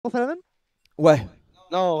On fait la même? Ouais.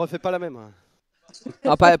 Non, on refait pas la même.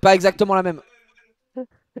 Ah, pas exactement la même.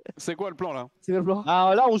 C'est quoi le plan là? C'est le plan.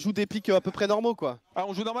 Ah là, on joue des pics à peu près normaux quoi. Ah,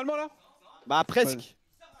 on joue normalement là? Bah presque.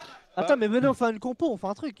 Attends, mais venez, on fait une compo, on fait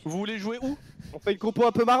un truc. Vous voulez jouer où? On fait une compo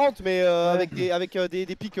un peu marrante, mais avec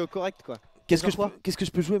des pics corrects quoi. Qu'est-ce que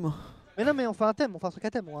je peux jouer moi? Mais non, mais on fait un thème, on fait un truc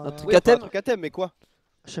à thème. Un truc Oui, à enfin, un thème? truc à thème, mais quoi?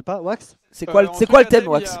 Je sais pas, Wakz. C'est quoi, En c'est quoi le truc à thème,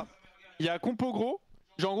 Wakz? Il y a compo gros.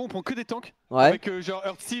 Genre en gros on prend que des tanks. Ouais. Avec genre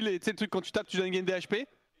Earth Steel et tu sais le truc quand tu tapes tu donnes gain des HP.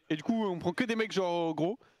 Et du coup on prend que des mecs genre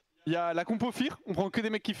gros. Il y a la compo Fear, on prend que des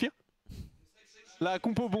mecs qui fear. La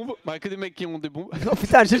compo bombe, bah que des mecs qui ont des bombes. Oh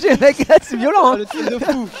putain, GG mec, c'est violent hein. Le truc de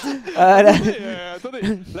fou.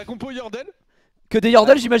 Attendez, la compo Yordle. Que des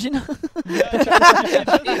yordles j'imagine.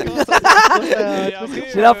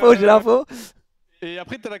 J'ai l'info, j'ai l'info. Et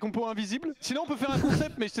après t'as la compo invisible. Sinon on peut faire un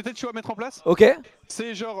concept mais c'est peut-être chaud à mettre en place. Ok.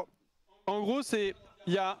 C'est genre, en gros c'est,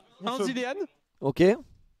 il y a un Zilean, Ok.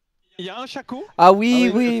 il y a un Shaco. Ah oui,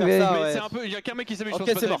 Ah oui, oui, on peut mais... faire ça. Mais ouais. c'est un peu, il y a qu'un mec qui s'amuse.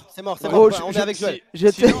 Ok, c'est mort, c'est mort, c'est Gros, mort. On est avec Joël.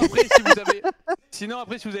 Sinon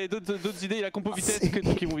après si vous avez d'autres idées, il y a la compo vitesse que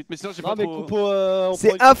qui vont vite. Mais sinon j'ai Non pas mais trop. compo. On C'est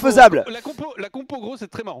prend une compo- infaisable. La compo gros c'est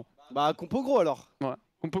très marrant. Bah compo gros alors. Ouais.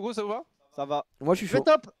 Compo gros ça vous va? Ça va. Moi je suis Je vais chaud.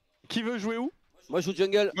 top. Qui veut jouer où? Moi je joue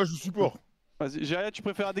jungle. Moi je support. Vas-y, Géria, tu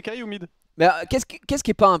préfères ADKI ou mid? Mais qu'est-ce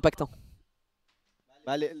qui est pas impactant?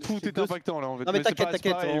 Bah, Tout est impactant là en fait. Non mais c'est t'inquiète, pas- c'est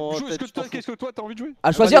t'inquiète. pareil. Qu'est-ce que toi t'as envie de jouer?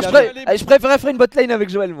 À choisir, allez, je préférerais faire une bot lane avec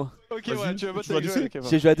Joël moi. Ok Vas-y, ouais, tu vas tu voter vas avec ADC? Joël.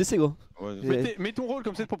 J'ai joué à DC gros. Ouais, Mets ton rôle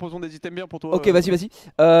comme ça, proposons des items bien pour toi. Ok, vas-y, vas-y.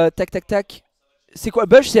 Tac, tac, tac. C'est quoi?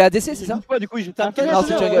 Bush, c'est ADC, c'est ça? Quoi du coup il joue Attends, Tamken? Non,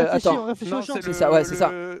 c'est jungle. Attends. On réfléchit au champ. c'est ça, ouais, c'est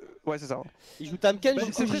ça. Ouais, c'est ça. Il joue Tamken, Bah,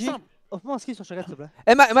 je c'est joue très Gigi. simple. Offre-moi un skill sur Shogat, s'il te plaît.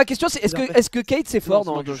 Eh, ma question c'est est-ce que Kate c'est fort Non, c'est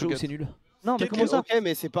moi dans qui le joue jeu ou Shogat. c'est nul? Non, mais Quel- comment ça? Ok,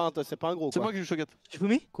 mais c'est pas un gros C'est quoi. moi qui joue Shogat.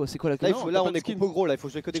 Shifumi? Quoi, c'est quoi la Là, question? Non, là t'as on pas de est skin. compo gros là, il faut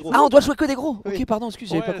jouer que des gros. Ah, on doit jouer que des gros. Oui. Ok, pardon, excuse,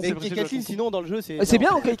 j'avais Ouais, pas c'est compris. Mais vrai, Caitlyn je sinon dans le jeu c'est. C'est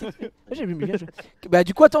bien, ok. J'aime bien. Bah,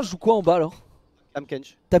 du coup, attends, je joue quoi en bas alors?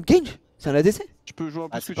 Tamkench. Tam Kench? C'est un ADC? Tu peux jouer un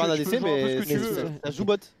peu Ah ce que c'est tu pas un veux. Tu peux ADC jouer un peu mais ce que tu veux. ça joue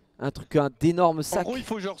bot. D'énorme En sac. gros, il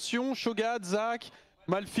faut genre Sion, Shogat, Zac,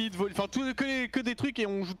 Malphite, enfin que des trucs et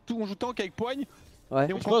on joue tank avec poigne Ouais.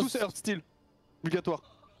 et on Je prend pense- tous Earth Steel. Obligatoire.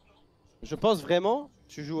 Je pense vraiment,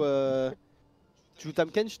 tu joues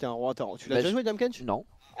Tamkench, t'es un roi. Attends, tu l'as Bah, déjà joué Tamkench? Non.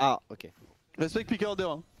 Ah ok. Respect pick order.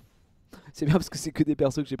 Hein. C'est bien parce que c'est que des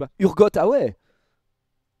persos que j'ai pas. Urgot, ah ouais.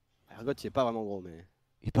 Ergot il est pas vraiment gros mais.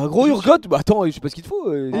 Il est pas gros Urgot? Bah attends, je sais pas ce qu'il te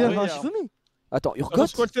faut. Il y En a vrai, un il y a- Shifumi. Attends, Attends, Urgot?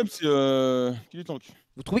 c'est quoi le thème? C'est qu'il est tank.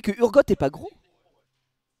 Vous trouvez que Urgot est pas gros?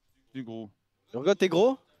 Du gros. Ergot t'es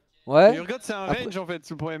gros? Mais Ouais. Urgot c'est un Après- range en fait,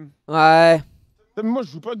 c'est le problème. Ouais. Mais moi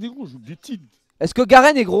je joue pas des gros, je joue des petites. Est-ce que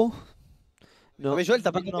Garen est gros? Non. Mais Joël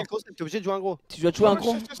t'as pas Non. compris le concept, t'es obligé de jouer un gros. Tu dois jouer un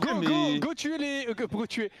gros? Go tuer les. Go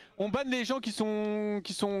tuer. On banne les gens qui sont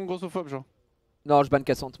grossophobes genre. Non, je banne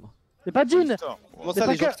Cassante moi. C'est pas Jin. Comment C'est ça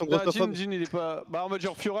pas les gens que- qui sont Jin, grossophones? Jin il est pas. Bah en mode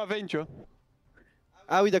genre Fiora Vayne tu vois.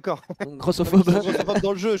 Ah oui d'accord. Grossophobe. Ils sont grossophobes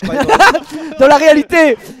dans le jeu je croyais. Dans la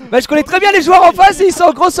réalité, bah je connais très bien les joueurs en face et ils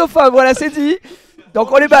sont grossophobes, voilà c'est dit.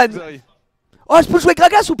 Donc on les banne. Xari. Oh, je peux jouer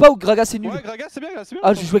Gragas ou pas? Ou Gragas c'est nul? Ouais, Gragas c'est bien, c'est bien.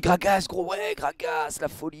 Ah, je vais jouer Gragas, gros, ouais, Gragas, la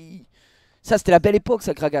folie. Ça c'était la belle époque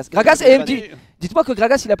ça, Gragas. Gragas, et dites-moi que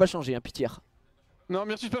Gragas il a pas changé, hein, pitié. Non,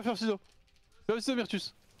 Myrtus pas faire ciseaux. Faire ciseaux,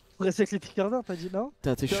 Myrtus. Pour rester avec les picards, t'as dit non?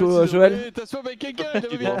 Putain, t'es Faire chaud, ciseaux. Joël. Ouais, t'as soif avec quelqu'un, il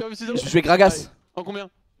avait bien faire ciseaux. Je vais jouer Gragas. En combien?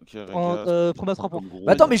 En premier 3 points.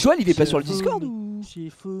 Bah attends, mais Joël il est pas sur le Discord ou?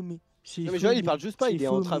 Shifumi. Non mais Joël il parle juste pas, il est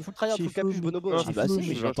en train de full tryhard, full capuche, bonobo. Ah bah si,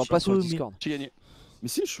 mais je l'entends pas sur le Discord. J'ai gagné. Mais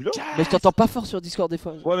si, je suis là. Mais je t'entends pas fort sur Discord des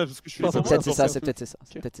fois. Ouais, mais parce que je suis C'est là. peut-être c'est ça, c'est peut-être c'est ça,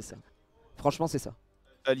 c'est peut-être c'est ça. Franchement c'est ça.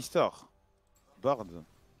 Alistar. Bard.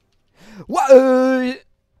 Ouah,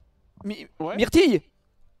 Ouais. Myrtille,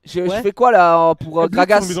 je Ouais. fais quoi là pour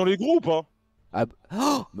Gragas? Mais dans les gros ou pas? Ah,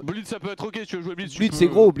 oh, Blitz ça peut être ok, si tu veux jouer Blitz. tu Blitz peux- c'est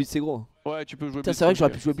gros, Blitz c'est gros. Ouais, tu peux jouer Putain, Blitz. c'est vrai que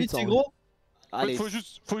j'aurais ok. pu jouer Blitz. Blitz c'est en gros? Ouais, Allez.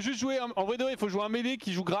 faut juste jouer, en vrai de vrai, il faut jouer un mêlée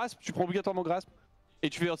qui joue grasp, tu prends obligatoirement grasp. Et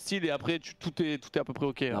tu fais un style et après tout est à peu près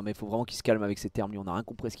ok. Non mais faut vraiment qu'il se calme avec ces termes, lui on a rien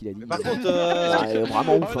compris à ce qu'il a dit. Par contre Ah,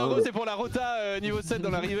 vraiment ouf. Ah, en Hein. gros, c'est pour la rota niveau 7 dans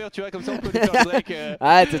la river, tu vois, comme ça on peut les faire break.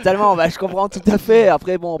 Ah totalement, bah je comprends tout à fait.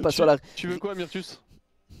 Après bon on passe sur la... Tu veux quoi, Myrtus?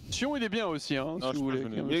 Sion il est bien aussi, hein, Non, si je vous sais pas,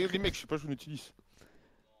 voulez. je connais. Mais les mecs, je sais pas jouer Nautilus.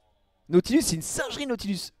 Nautilus c'est une singerie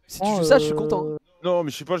Nautilus. Si tu joues ça je suis content. Non, mais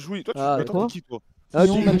je sais pas jouer. Toi, tu Ah, joues quoi qui toi? Ah,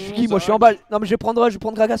 Sion, je suis qui? Moi je suis en balle. Non mais je vais prendre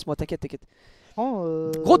Gragas moi, t'inquiète.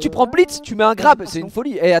 Gros tu prends Blitz, tu mets un grab, c'est une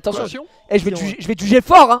folie. Eh attention, Sion je vais te juger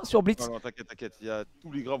fort hein, sur Blitz. Non, non, t'inquiète, il y a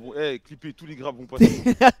tous les grabs vont. Eh, clipper, tous les grabs vont passer.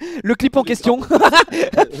 Le clip en question.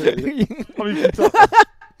 Oh, mais putain.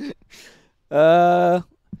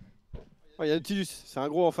 Il y a Nautilus, c'est un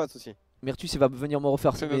gros en face aussi. Myrtus il va venir me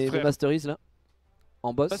refaire C'est mes notre frère. masteries là.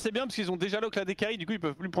 En boss. Ça c'est bien parce qu'ils ont déjà lock la DKI, du coup ils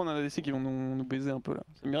peuvent plus prendre un ADC qui vont nous baiser un peu là.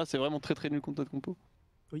 Mira c'est vraiment très nul contre notre compo.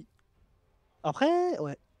 Après,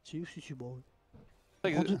 ouais. Si, bon.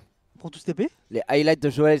 On prend tous TP. Les highlights de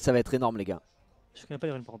Joël, ça va être énorme, les gars. Je connais pas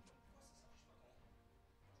les runes par contre.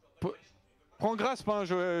 Prends grâce, hein,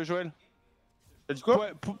 Joël. T'as dit quoi?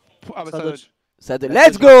 Ouais, ah bah Ça ça dodge. Ça de...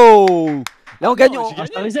 Let's go. Là on gagne, Non, j'ai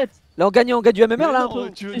gagné. Ça reset. là on gagne du MMR là un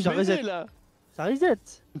peu. Tu veux Si, me j'ai baiser reset. là? Ça reset.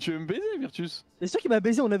 Tu veux me baiser, Myrtus? C'est sûr qu'il m'a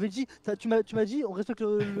baisé, on avait dit. Tu m'as dit, on respecte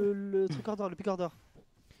le truc order, le pick order.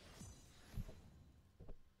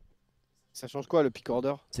 Ça change quoi le pick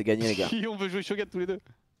order? C'est gagné, les gars. Qui on veut jouer Shogun tous les deux?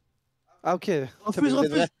 Ah ok. Refuse, Vous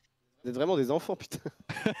êtes refuse. vous êtes vraiment des enfants putain.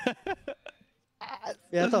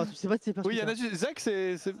 Et attends, tu sais pas si c'est pas. Oui, y'en a juste. Zach,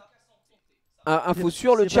 c'est. Info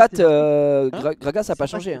sur le C'est chat, pas- Gragas a pas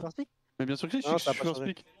changé. Hein. Mais bien sûr que si, Non, je ça a suis pas first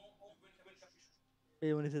changé. pick.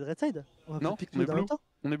 Et on était de red side. On va Non, pas pick on est tout en blue. même temps.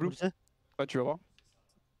 On est blue. Tu sais. Ouais, tu vas voir.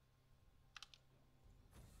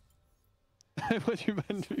 Après, tu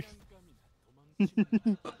bannes lui.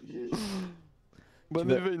 Bon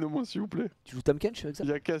vas- éveil, au moins, s'il vous plaît. Tu joues Tom Kench avec ça? Il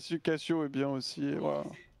y a Cassio est bien aussi. Et voilà.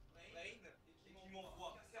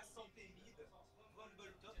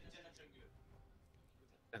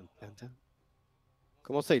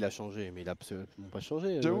 Comment ça il a changé? Mais il a absolument pas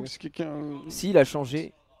changé. J'avoue que c'est quelqu'un. Si, il a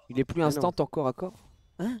changé. Il est plus Mais instant en corps à corps.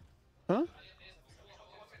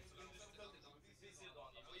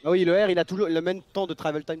 Ah oui le R il a toujours le même temps de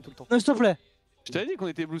travel time tout le temps. Non, s'il te plaît. Je t'avais dit qu'on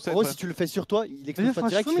était blue En side. gros frère. si tu le fais sur toi il Mais explose pas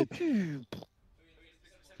direct. franchement, Tu fais... Tu vois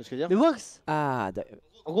ce que je veux dire? Mais Wakz. Ah,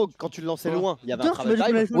 En gros quand tu le lançais loin il y avait un Dors, tu m'as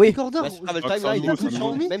travel dit time. qu'on Oui. allait faire le pick order. Là, ce travel Ah, time là il est ça tout me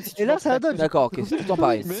change vaut. même si tu Et là, lances ça très dodge. d'accord, ok, c'est tout le temps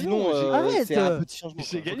pareil. Mais Sinon non, Arrête. c'est un petit changement.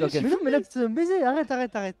 J'ai quoi. gagné Ok, ok. chez Mais non, mais là, Fumi. tu vas me baiser.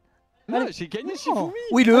 Arrête. Non, Allez. j'ai gagné chez Non. Fumi.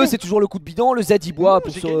 Oui, le E, c'est toujours le coup de bidon. Le Z, il boit Non,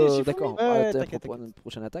 pour j'ai se. gagné chez D'accord. Fumi. Ouais, Peut-être t'inquiète, pour une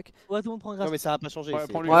prochaine attaque. Ouais, tout le monde prend grâce. Non mais ça a pas changé. Ouais, c'est-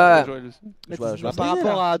 prends-lui. Ouais. Joël aussi. Je vois, je vois. Par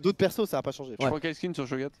rapport à d'autres persos ça a pas changé. Tu prends quel skin sur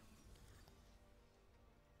Shogun?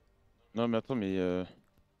 Non, mais attends, mais.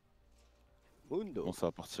 Mundo. Bon, ça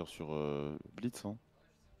va partir sur Blitz. Hein.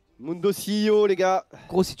 Mundo CEO les gars.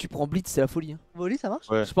 Gros, si tu prends Blitz, c'est la folie. Hein. Volley, ça marche?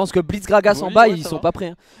 Ouais. Je pense que Blitz Gragas en Volley, bas, ouais, ils ça sont va. pas prêts.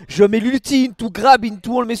 Hein. Je mets l'ulti, into grab,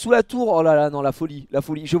 into, on le met sous la tour. Oh là là, non, la folie.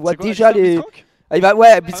 Je vois C'est quoi, déjà Alistar les. Blitzcrank? Ah, il va,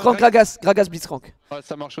 ouais, Blitzcrank, Ah, Gragas, Blitzcrank. Ouais,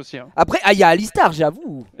 ça marche aussi. Hein. Après, il y a Alistar,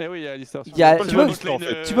 j'avoue. Eh oui, il y a Alistar. Il y a- Moi, tu je veux- vois Alistar, en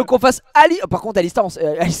fait. Tu veux qu'on fasse Ali. Oh, par contre, Alistar,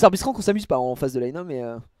 Alistar Blitzcrank, on s'amuse pas en face de lane, hein, mais.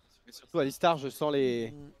 Mais surtout à l'Istar je sens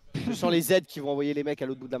les Z qui vont envoyer les mecs à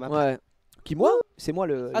l'autre bout de la map. Ouais. Qui, moi? C'est moi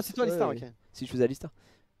le. Ah c'est toi l'Istar Ouais, ok. Si je faisais Alistar.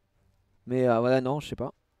 Mais voilà, non, je sais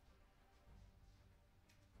pas.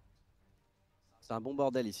 C'est un bon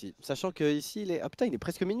bordel ici. Sachant que ici il est. Ah putain il est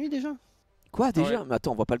presque minuit déjà. Quoi, déjà? Ouais. Mais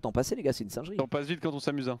attends, on voit pas le temps passer, les gars, c'est une singerie. On passe vite quand on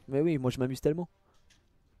s'amuse. Hein. Mais oui, moi je m'amuse tellement.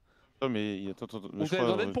 Non, mais attends. On Je t'a crois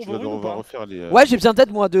besoin d'aide pour tu vos vas runes ou devoir pas refaire les. Ouais, j'ai besoin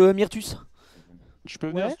d'aide, moi, de Myrtus. Je peux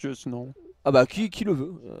venir Ouais. si tu veux, sinon. Ah bah, qui le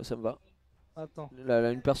veut, ça me va. Attends.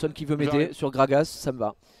 Là, une personne qui veut m'aider J'arrive. sur Gragas, ça me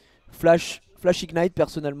va. Flash Ignite,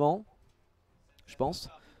 personnellement. Je pense.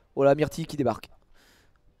 Oh là, Myrti qui débarque.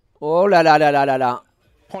 Oh là là là là là là.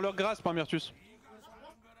 Prends leur grâce par Myrtus.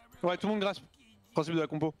 Ouais, tout le monde grâce. Principe de la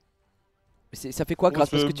compo. Ça fait quoi, On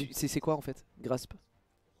Grasp? se- Parce que c'est quoi en fait, Grasp?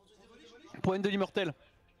 Point de l'immortel.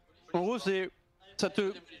 En gros, c'est. Ça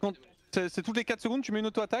te. C'est toutes les 4 secondes, tu mets une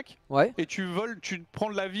auto-attaque Ouais. et tu voles, tu prends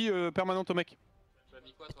de la vie permanente au mec.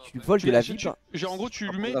 Tu voles Tu de la tu- vie, tu- pas. Genre en gros, tu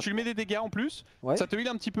lui mets des dégâts en plus, Ouais. ça te heal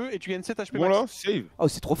un petit peu et tu gagnes 7 HP Bon max. là, save. Oh,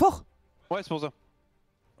 c'est trop fort. Ouais, c'est pour ça.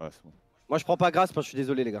 Ouais, c'est bon. Moi je prends pas grâce parce que je suis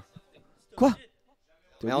désolé les gars. Quoi?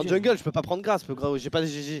 T'es Mais en obligé. jungle je peux pas prendre grâce gros. J'ai pas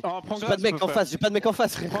j'ai Ah, prends pas grâce. de mec en frère. face. J'ai pas de mec en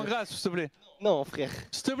face frère. Prends grâce, s'il te plaît. Non frère.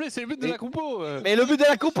 S'il te plaît, c'est le but de Mais- la compo. Mais le but de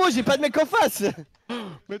la compo j'ai pas de mec en face.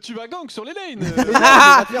 Mais tu vas gang sur les lanes. Mais non, je vais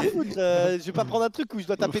pas te faire foutre. Je vais pas prendre un truc où je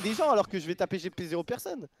dois taper des gens alors que je vais taper GP 0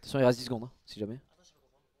 personne. Attention, il reste 10 secondes, hein, si jamais.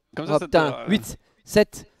 Comme Oh ça te- putain, 8,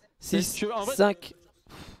 7, 6, tu veux- en vrai- 5.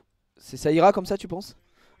 Ça ira comme ça, tu penses?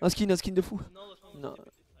 Un skin de fou. Non.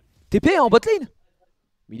 TP en bot lane?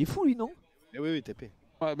 Mais il est fou lui, non? Mais oui TP.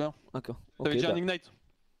 Ouais, bien. D'accord. T'avais Ok, déjà bah. un ignite.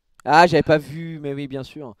 Ah, j'avais pas vu, mais oui, bien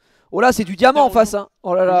sûr. Oh là, c'est du diamant en face, hein.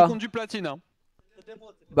 Oh là On là. compte du platine. Hein.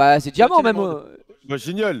 Bah, c'est diamant Platine même. émeraude. Bah,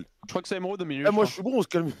 génial. Je crois que c'est émeraude au milieu. Eh, moi, je je suis bronze,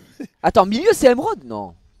 calme. Attends, milieu, c'est émeraude?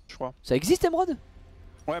 Non. crois. Ça existe émeraude?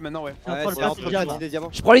 Ouais, maintenant, ouais. On Ouais, prend le c'est pass entre direct. platine et diamant.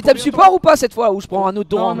 Je prends l'item support ou pas cette fois? Ou je prends un autre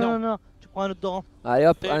Doran? Non. Tu prends un autre Doran. Allez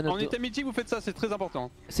hop, Et un en autre. item mythique, vous faites ça, c'est très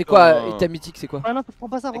important. C'est quoi Oh. item mythique? C'est quoi? Ah non, prends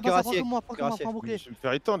pas ça, prends Cuirassier, comme moi, prends cuirassier. un bouclier. Je vais me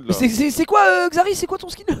faire éteindre Mais là. c'est quoi Xari? C'est quoi ton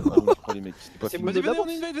skin? Ah, moi, je crois, les mecs, c'est pas C'est fini. Vas-y, Mundo venez, d'abord. on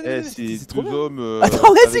invite, venez, Eh, venez. c'est trop deux bien. hommes.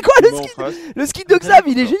 Attends, mais c'est avec quoi des le mains en skin? face. Le skin de Xav,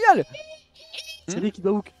 il est génial! C'est lui qui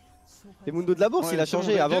doit hook. Et Mundo de la bourse Ouais, il a c'est bon,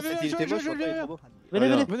 changé. viens, Avant viens, c'était il était viens, moche. viens, maintenant, il est viens. trop beau. Venez,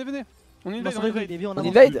 Regarde. venez. Venez, venez. On On invite, va on invite. il est bien en On avance.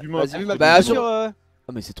 invade? Dis-moi, Vas-y. Ah oui, ma Bah, culture, sur-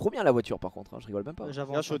 Ah mais c'est trop bien la voiture par contre, hein, je rigole même pas. J'avance.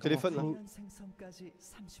 Regarde, je suis au téléphone, là.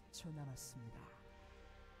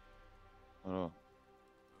 Voilà.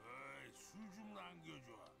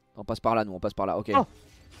 On passe par là, nous on passe par là, ok. Oh.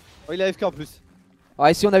 Oh, il a AFK en plus.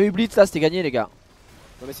 Ouais, si on avait eu Blitz là, c'était gagné les gars.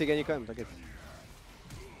 Non, mais c'est gagné quand même, t'inquiète.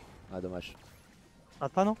 Ah, dommage.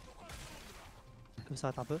 Arrête pas, non? Comme ça,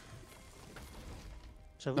 arrête un peu.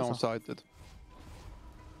 J'avoue. Non, on Ça. s'arrête peut-être.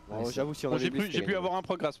 Bon, j'avoue, si on Bon, avait blitz, j'ai c'était pu gagné. avoir un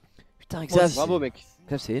progress. Putain, Xav, Bravo, mec.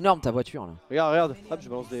 c'est énorme ta voiture là. Regarde, hop, je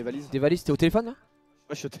balance des valises. Des valises, t'es au téléphone là? Moi,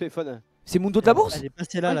 je suis au téléphone. C'est Mundo de la bourse? Elle est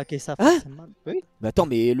passée là, la caisse à Hein? c'est mal. Mais attends,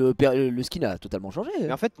 mais le skin a totalement changé.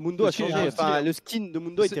 Mais en fait, Mundo Le a skin changé. est Enfin, stylé. le skin de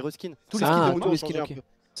Mundo a été reskin. Tous les Ah, skins de tous Mundo les ont skins, changé un ok. peu.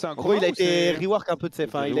 C'est un En gros, il a combat ou c'est- été rework un peu de ses.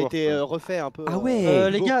 Enfin, il a Rework, été ouais. refait un peu. Ah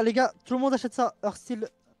ouais. Les gars, tout le monde achète ça. Heure style.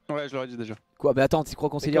 Ouais, je l'aurais dit déjà. Quoi, mais attends, tu crois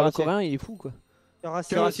qu'on sait Mais lire le cœur coréen, il est fou quoi. Cœur à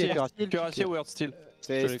Cœur à style, ciel, cœur à style. Cœur acier ou Earth Steel?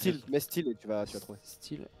 C'est Je te style, l'écris. mais style, et tu vas trouver.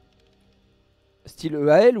 Style. Style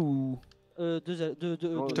EAL ou Non,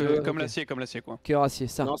 Comme ok. l'acier quoi. cœur acier,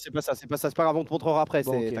 ça? Non, c'est pas ça, c'est pas pas grave, on te montrera après,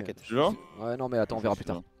 Bon, c'est ok. t'inquiète. Tu l'as? Ouais, non, mais attends, on verra plus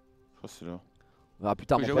tard. Je crois que c'est là. On verra plus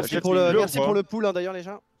tard, Oui, mon j'ai pote. aussi- Merci pour le, Achète-le, merci ou pour pas le pool hein, d'ailleurs les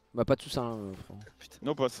gens. Bah, pas tout ça. Hein.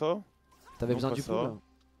 Non, pas ça. T'avais Non, besoin pas du ça. pool là.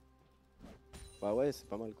 Bah ouais, c'est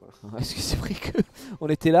pas mal quoi. Est-ce que c'est vrai que on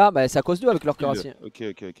était là? Bah, c'est à cause d'eux avec leur cœur acier. Ok.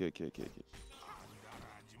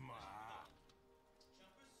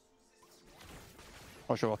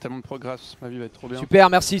 Oh, je vais avoir tellement de progress, ma vie va être trop bien. Super,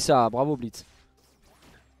 merci ça, bravo Blitz.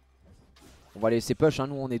 On va laisser push, hein.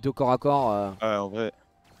 Nous on est deux corps à corps. Ouais, en vrai.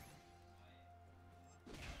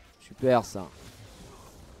 Super ça.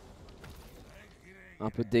 Un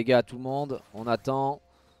peu de dégâts à tout le monde, on attend.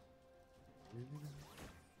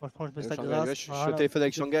 Moi, je prends, je mets Je ça suis grâce. au téléphone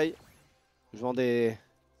avec Shanghai. Je vends des.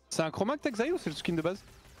 C'est un chroma que t'as Xari ou c'est le skin de base?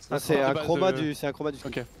 Ah, c'est un base, chroma du, c'est un chroma du skin.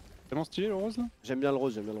 Ok. Tellement stylé le rose là? J'aime bien le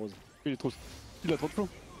rose, j'aime bien le rose. Il est trop. Il a trop de flow.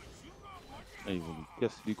 Ah, ils vont nous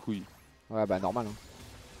casser les couilles. Ouais bah normal hein.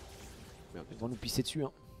 Merde. Ils vont nous pisser dessus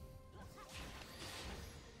hein.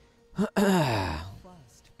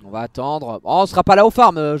 On va attendre. Oh, on sera pas là au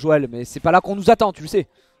farm Joël, mais c'est pas là qu'on nous attend, tu le sais.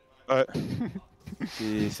 Ouais.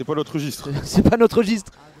 C'est pas notre registre. C'est pas notre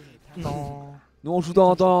registre. Non. Nous on joue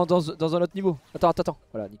dans un autre niveau. Attends.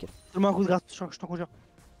 Voilà, nickel. Donne-moi un coup de grâce, je t'en conjure.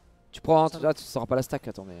 Tu prends. Ça Là, tu sauras pas la stack,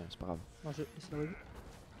 attends, mais c'est pas grave. Non, je laisse la wave.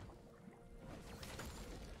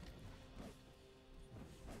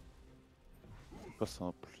 Pas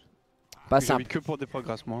simple. Pas J'ai simple. mis que pour des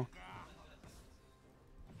progress moi.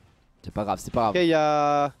 C'est pas grave, c'est pas Ok,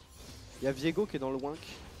 grave. il y a Viego qui est dans le wink.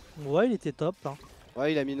 Ouais, il était top. Hein.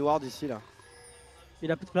 Ouais, il a mis noir d'ici là.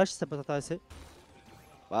 Il a plus de flash si ça peut t'intéresser.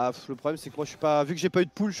 Bah, le problème c'est que moi je suis pas. Vu que j'ai pas eu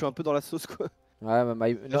de pool, je suis un peu dans la sauce quoi. Ouais,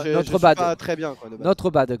 Je notre suis bad. pas très bien quoi. De base. Notre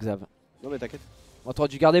bad, Xav. Non, mais t'inquiète. On t'aurait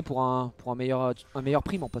dû garder pour un meilleur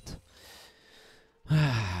prix, mon pote. Ah.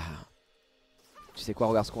 Tu sais quoi,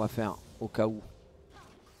 regarde ce qu'on va faire au cas où.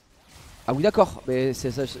 Ah oui, d'accord, mais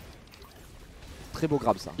c'est ça. Très beau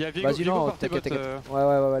grab ça. Il y a Viego, Vas-y, Viego non, par tes t'inquiète, bottes, t'inquiète.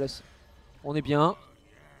 Ouais, laisse. On est bien.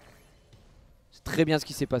 C'est très bien ce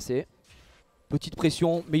qui s'est passé. Petite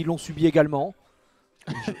pression, mais ils l'ont subi également.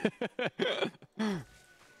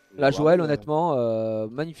 La Joël, honnêtement,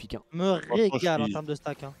 magnifique. Hein. Me Franchement, régale je en suis- termes de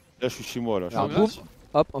stack. Hein. Là, je suis chez moi. Là. Alors, Je boum. suis-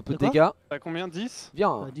 Hop, un peu de De quoi dégâts. T'as combien? 10?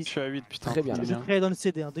 Viens. Je suis à 8, putain. Très bien. c'est Je vais créer dans le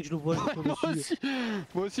CD. Hein. Dès que je le vois, je me Moi tourne dessus. aussi.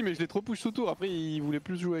 Moi aussi, mais je l'ai trop push sous tour. Après, il voulait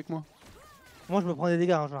plus jouer avec moi. Moi, je me prends des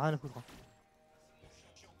dégâts. Hein. J'en ai rien à foutre. Hein.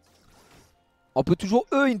 On peut toujours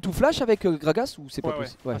into flash avec Gragas ou c'est pas Ouais,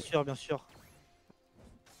 possible? Ouais. Bien sûr.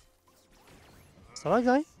 Ça va,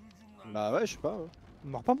 Xari? Bah, ouais, je sais pas. Ouais.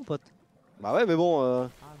 Meurs pas, mon pote. Bah, ouais, mais bon.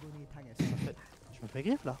 Je me fais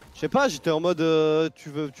griffe là. Je sais pas, j'étais en mode tu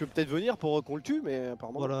veux peut-être venir pour qu'on le tue, mais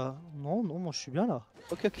apparemment. Voilà. Non, moi je suis bien là.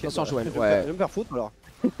 Ok, Attention, Joël, Je vais ouais. je vais me faire foutre alors.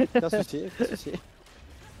 Pas de soucis, pas de soucis. Bah,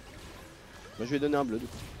 je vais donner un bleu du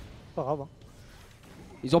coup. Pas grave. Hein.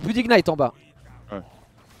 Ils ont plus d'ignite en bas. Ouais.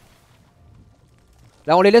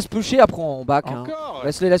 Là on les laisse pusher, après on back. Hein. Encore?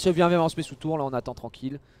 Laisse le bien, on se met sous tour, là on attend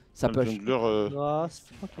tranquille. Ça Le push. jungler, Grâce,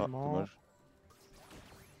 ah, tranquillement. dommage.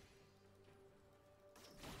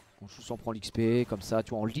 On joue, on prend l'XP, comme ça,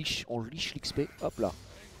 tu vois, on liche l'XP. Hop là.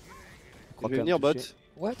 Je vais venir bot.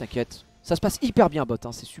 Ouais, t'inquiète. Ça se passe hyper bien bot,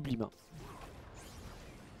 hein, c'est sublime. Hein.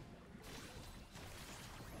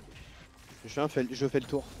 Je fais le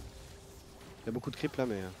tour. Il y a beaucoup de creep là,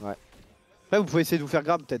 mais. Ouais. Après, vous pouvez essayer de vous faire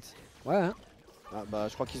grab peut-être. Ouais, hein. Ah, bah,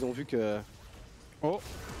 je crois qu'ils ont vu que. Oh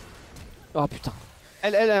putain.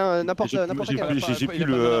 Elle, n'importe J'ai quel. plus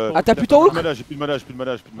le. Ah, t'as plutôt hook? J'ai plus de mana.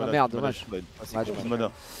 Ah, merde, dommage. J'ai Ouais, plus de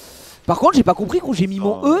mana. Par contre, j'ai pas compris quand j'ai mis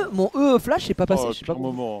mon Oh. mon E flash, c'est pas passé. Oh, je sais pas pire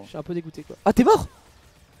compris. moment. Je suis un peu dégoûté quoi. Ah, t'es mort?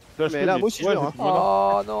 Mais là, moi aussi, je meurs, hein.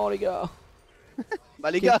 Oh non, les gars.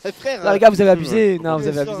 Bah les gars, frère. Non les gars vous avez abusé. Non vous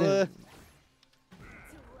avez genre, abusé.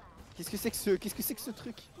 Qu'est-ce que c'est que ce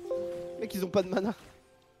truc? Mec ils ont pas de mana.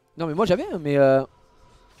 Non mais moi j'avais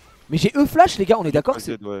mais j'ai flash les gars, on est d'accord que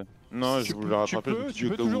c'est... Ouais. Non, je voulais rattraper. Tu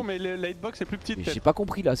peux toujours, mais la hitbox est plus petite. Mais peut-être. j'ai pas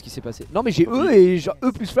compris là ce qui s'est passé. Non mais j'ai et genre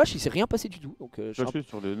plus flash, il s'est rien passé du tout. Donc je suis Je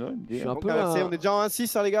sur le 9. je suis un Bon, peu on est déjà en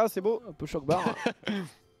 1-6 hein les gars, c'est beau. un peu choc barre.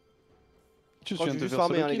 Tu Je crois que viens j'ai de juste faire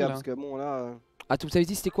farmé solo hein les kill, gars là. parce que bon là. Ah tu savais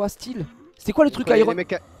dit c'était quoi style? C'était quoi le truc les Iron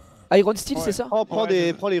mecs, Iron Steel Ouais. c'est ça? prends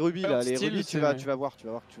Ouais, les rubis là, Alors, les style, rubis c'est- tu vas voir, tu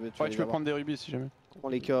vas Ouais, les tu peux avoir. prendre des rubis si jamais. Prends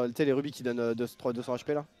les tu sais les rubis qui donnent 200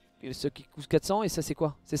 HP là. Et ceux qui coûtent 400 et ça c'est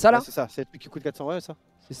quoi? C'est ça là? Ouais, c'est ça, c'est le truc qui coûte 400 ouais ça.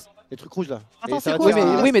 C'est- Les trucs rouges là. Attends, Et c'est ça va quoi, te Oui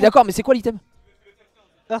faire ça un- mais d'accord mais c'est quoi l'item?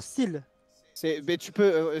 Earth Steel. mais tu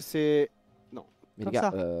peux c'est Mais les Comme gars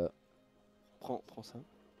ça. prends ça.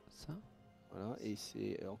 ça? Voilà et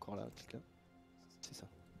c'est encore là, clique là. C'est ça.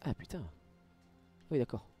 Ah putain. Oui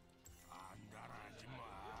d'accord.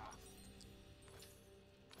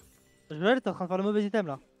 Joël, t'es en train de faire le mauvais item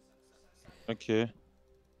là. Ok.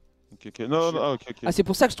 Ok. Non, non, ok. Ah c'est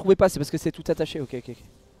pour ça que je trouvais pas, c'est parce que c'est tout attaché, ok.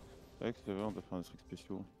 Ouais, c'est vrai, on doit faire des trucs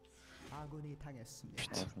spéciaux.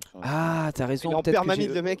 Putain. Ah, Ah t'as raison, Il est en peut-être que permanide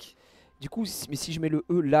j'ai... le mec. Du coup, mais si je mets le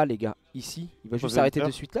E là les gars, ici, il va juste Troisième s'arrêter terre.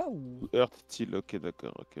 de suite là ou... Earth Steel, ok,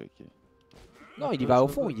 d'accord, ok. Non il y va au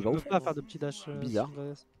fond, il y va au Je fond. peux pas faire de petits dash. Bizarre.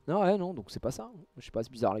 Non ouais non, donc c'est pas ça. Je sais pas,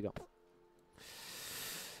 c'est bizarre les gars.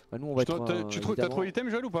 Bah nous on va être... T'as trouvé l'item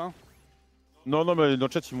Joël ou pas? Non, mais dans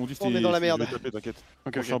le chat, ils m'ont dit On est dans la merde. Je vais taper, t'inquiète.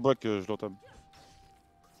 Ok, Prochain bac, je l'entame.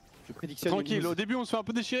 Je prédictionne. Tranquille, au début on se fait un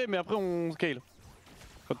peu déchirer, mais après on scale.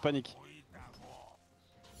 Pas de panique.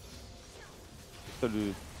 Ça,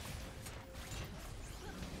 le...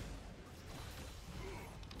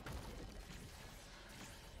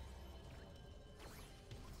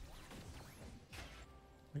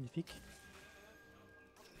 Magnifique.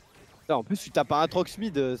 Putain, en plus tu tapes un Atrox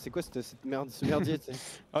mid, c'est quoi cette merde, ce merdier tu sais.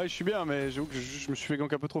 Ah ouais, je suis bien, mais j'avoue que je me suis fait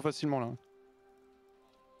gank un peu trop facilement là.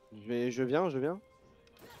 Je viens.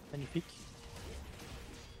 Magnifique.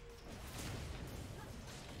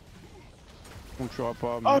 On tuera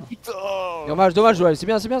pas. Mais... Ah putain. Dommage Joël, c'est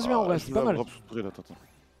bien en vrai, c'est pas mal. Attends.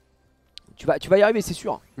 Tu vas y arriver c'est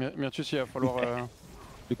sûr. Myrtus, il va falloir.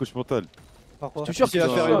 Les coachs mentales. Pourquoi? Je suis sûr S'il va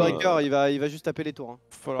que faire tu une vas- breaker, il va juste taper les tours. Hein.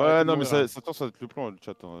 falloir Ouais, arrêter de non, mais mourir, ça va être le plan, le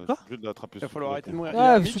chat. Hein. Quoi? Je vais l'attraper. Il va falloir arrêter de mourir.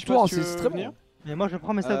 Ouais, Mid, sous je sais toi, pas si tu c'est veux très venir. bon. Mais moi je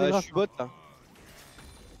prends mes stacks de Je grâce. suis bot là.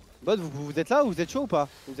 Bot, vous êtes là ou vous êtes chaud ou pas?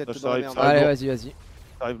 Vous êtes Ça dans la arrive, merde. ça Allez arrive. vas-y.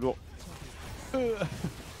 Ça arrive lourd. Ouais,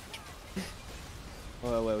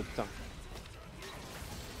 putain.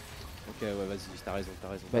 Ok, ouais, vas-y, t'as raison.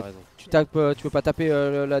 Bah, Tu peux pas taper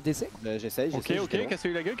la DC? J'essaye. Ok,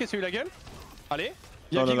 cassez-lui la gueule. Allez,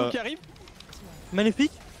 il y a Non, Vigo non. qui arrive.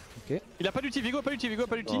 Magnifique. Il a pas d'ulti, Vigo, pas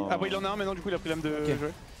d'ulti. Non. Ah bah il en a un maintenant, du coup il a pris l'âme de Ok.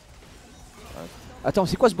 Joël. Attends,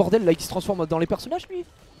 c'est quoi ce bordel là qui se transforme dans les personnages lui?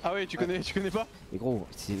 Ah ouais, tu connais pas? Mais gros,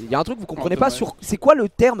 il y a un truc que vous comprenez Oh, pas dommage. sur... C'est quoi le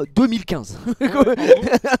terme 2015?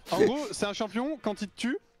 En gros, c'est un champion, quand il te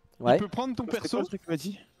tue, Ouais. il peut prendre ton C'est quoi perso, le truc qu'il m'a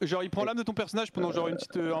dit? genre il prend l'âme de ton personnage pendant genre une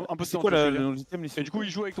petite, un peu de C'est temps. quoi tu vois ce que je le veux nom de l'item? dire. Et du coup il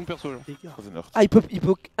joue avec ton perso genre. Ah il peut...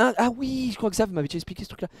 Ah oui, je crois que ça, vous m'avez déjà expliqué ce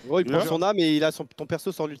truc là. Gros, il prend Bien. son âme et il a ton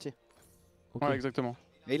perso sans l'ulti. Ok. Ouais, exactement.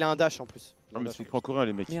 Et il a un dash en plus. Non, mais c'est en coréen,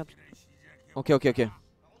 les mecs. Merde. Ok.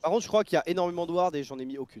 Par contre, je crois qu'il y a énormément de wards et j'en ai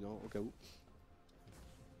mis aucune, hein, au cas où.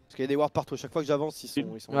 Parce qu'il y a des wards partout. Chaque fois que j'avance, ils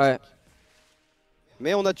sont Ouais.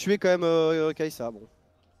 Mais on a tué quand même Kaisa. Bon,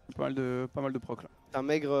 Pas mal de proc là. c'est un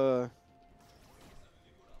maigre.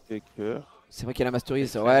 Cœur. C'est vrai qu'il y a la mastery.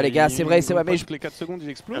 Ouais les gars, c'est vrai, mais je... Toutes les 4 secondes il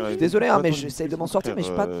explose. Ouais. Désolé hein, mais Attends, j'essaie de m'en laisse-moi sortir, mais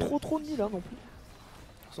j'ai pas faire, trop de nid là non plus.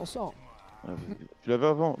 On s'en sort. Tu l'avais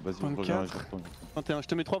avant? Vas-y, 24. reviens, je reprends. 21, je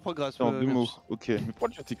te mets 3 progrès. C'est en deux mots. Ok, mais pourquoi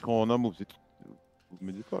tu as écrit en un mot? Vous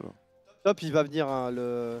m'aidez pas là. Top, il va venir hein,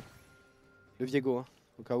 le Viego, hein,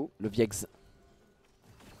 au cas où. Le Wakz.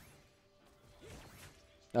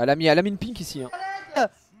 Elle a mis une pink ici. Hein.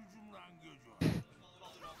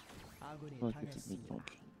 Ouais, peut-être, mais donc.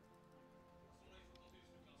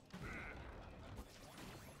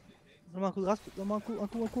 Donne-moi un coup de grâce. Donne-moi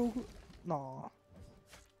un coup. Non.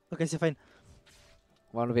 Ok, c'est fine.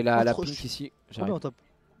 On va enlever la trop pink ici. On est J'arrive. en top.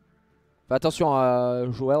 Fais attention à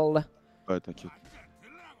Joël. Ouais, t'inquiète.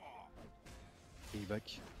 Et il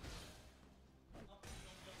back.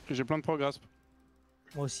 J'ai plein de progrès.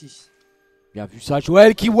 Moi aussi. Bien vu ça,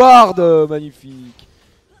 Joël qui ward, magnifique.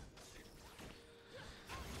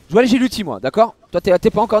 Joël, j'ai l'ulti moi, d'accord? Toi t'es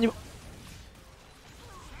pas encore niveau.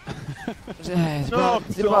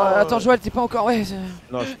 Attends Joël, t'es pas encore. Ouais.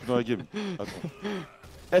 Non, je suis plus dans la game. Attends.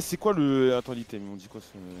 Eh, c'est quoi le. Attends, l'item, ils m'ont dit quoi ce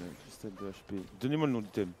cristal de HP? Donnez-moi le nom de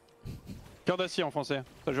l'item. Cœur d'acier en français.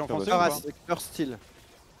 T'as joué en Cœur français ou pas? Cœur style.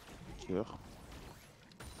 Cœur.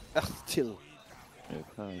 Still.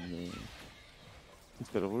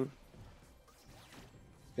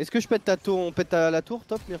 Est-ce que je pète ta tour? On pète la tour,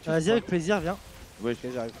 top, Myrtus? Vas-y, avec plaisir, viens. Ouais,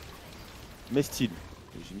 Ok, j'arrive. mais style.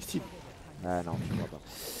 J'ai mis style. Ah non, je vois pas.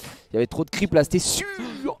 Il y avait trop de creep là, c'était sûr.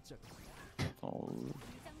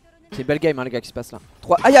 C'est une belle game hein, les gars qui se passe là.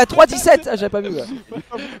 3... Ah, il y a 3-17. Ah, j'avais pas vu. Ouais,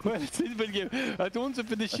 Ouais, c'est une belle game. Ah, tout le monde se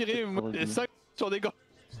fait déchirer. Moi, 5 sur des gants.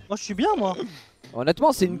 Moi, je suis bien, moi.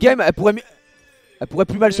 honnêtement, c'est une game, elle pourrait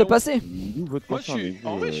plus mal se passer. Moi, je suis.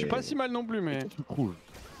 En vrai, je suis pas si mal non plus, mais. Tu trouves?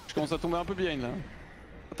 Je commence à tomber un peu bien là.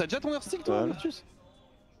 T'as déjà ton airstick toi, Myrtus?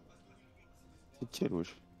 C'est quel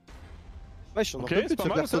wesh? Ouais, je suis en Ok, train de c'est pas ce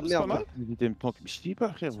mal, perso top, de c'est pas merde. mal. là. L'item tank, mais je dis pas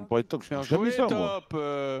frère, vous parlez de tank, je Bien fais jamais joué, ça moi.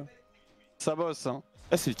 top. Ça bosse, hein.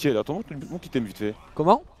 Ah c'est lequel? Attends, montre l'item vite fait.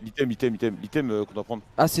 Comment? L'item qu'on doit prendre.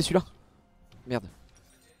 Ah, c'est celui-là. Merde.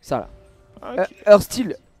 Ça là. Ah, ok.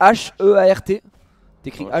 Heartsteel, H-E-A-R-T.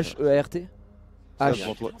 T'écris Ouais, H-E-A-R-T. Ça, H.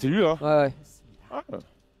 devant toi. C'est lui là? Ouais, ouais. Ah.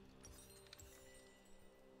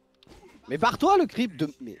 Mais barre-toi le creep de.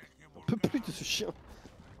 Mais on peut plus de ce chien.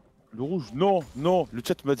 Le rouge, non, non, le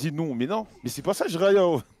chat m'a dit non, mais non, mais c'est pas ça, je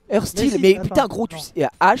rien. Heartsteel, Mais si, mais attends, putain, gros, tu non. sais.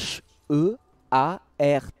 H-E-A-R-T-S-T-E.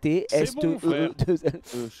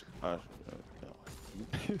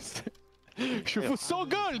 Je faut 100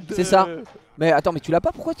 gold. C'est ça. Mais attends, mais tu l'as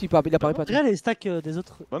pas? Pourquoi il apparaît pas? Regarde les stacks des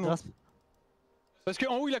autres. Bah non. Parce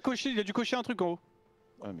qu'en haut, il a dû cocher un truc en haut.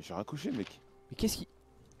 Ouais, mais j'ai raccroché, mec. Mais qu'est-ce qui.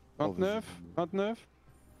 29, 29.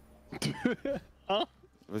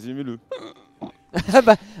 Vas-y, mets-le.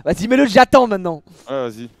 Bah, vas-y, mets-le, j'attends maintenant. Ah,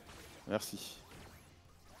 vas-y. Merci.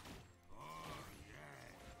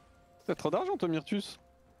 T'as trop d'argent, toi, Myrtus.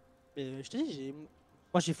 Mais je te dis,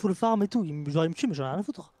 moi j'ai full farm et tout. Genre, il me tue, mais j'en ai rien à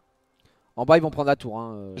foutre. En bas, ils vont prendre la tour.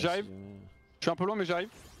 Hein, J'arrive. Je suis un peu loin, mais j'arrive.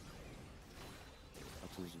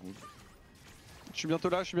 Attends, 2 secondes. Je suis bientôt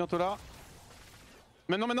là, je suis bientôt là.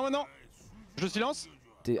 Maintenant. Je silence.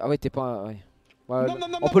 Ah ouais, t'es pas. Ouais. Ouais, Non, non,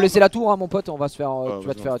 non, on non, peut laisser non. la tour, hein, mon pote. On va se faire. Ah, tu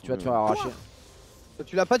vas te vas-y, faire arracher.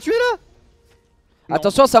 Tu l'as pas tué là? Non.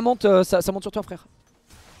 Attention, ça monte sur toi, frère.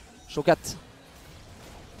 Chocat.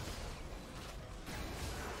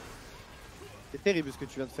 C'est terrible ce que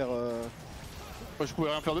tu viens de faire. Bah, je pouvais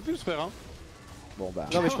rien faire de plus, frère. Hein. Bon bah.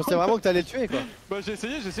 Non, mais je pensais vraiment que t'allais le tuer quoi. Bah, j'ai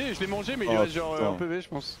essayé, je l'ai mangé, mais il Oh, lui reste genre putain. un PV, je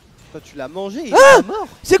pense. Toi, tu l'as mangé, il est mort.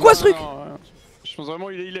 C'est quoi ce truc? Non, je pense vraiment,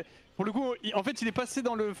 il est. Pour le coup, en fait, il est passé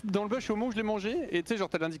dans le bush au moment où je l'ai mangé. Et tu sais, genre,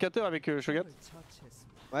 t'as l'indicateur avec Shogat.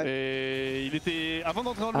 Ouais. Et il était. Avant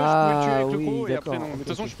d'entrer dans le bush, Ah, je pouvais le tuer avec oui, le pro. Et d'accord, après, non. Mais de toute ok,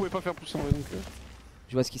 façon, ok. je pouvais pas faire plus en vrai. Donc,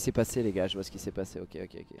 Je vois ce qui s'est passé, les gars. Je vois ce qui s'est passé. Ok.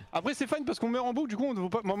 Après, c'est fine parce qu'on meurt en boucle. Du coup, on ne vaut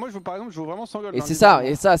pas. Moi, je veux, par exemple, je veux vraiment 100 gold. Et hein, c'est niveau ça, moi.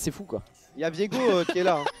 et ça, c'est fou quoi. Il y a Viego qui est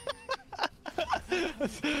là. Hein.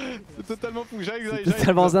 C'est totalement fou. J'arrive. C'est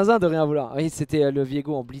totalement zinzin de rien vouloir. Oui, c'était le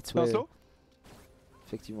Viego en blitz. Un Ouais, slow.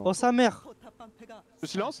 effectivement. Oh, sa mère. Le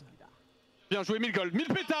silence. Bien joué, 1000 gold. 1000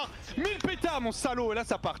 pétards 1000 pétards, mon salaud. Et là,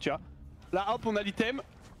 ça part, tu vois. Là, hop, on a l'item.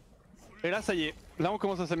 Et là, ça y est. Là, on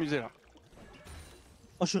commence à s'amuser, là.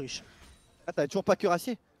 Oh, je suis riche. Ah, t'avais toujours pas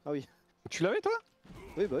cuirassier? Ah oui. Tu l'avais, toi?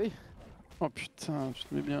 Oui, bah oui. Oh putain, tu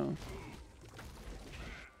te mets bien.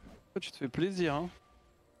 Oh, tu te fais plaisir, hein.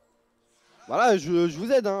 Voilà, je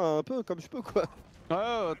vous aide hein, un peu comme je peux quoi.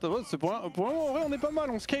 Ouais, c'est pour un moment, en vrai, on est pas mal,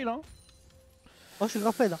 on scale, hein. Oh, je suis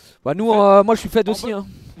grave fed. Bah, nous, moi je suis fed En aussi. bas- Hein.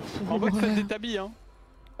 En bas, faites des tabis, hein.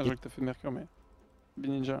 Ah, je vois que t'as fait Mercure, mais.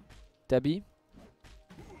 Ninja. Tabi.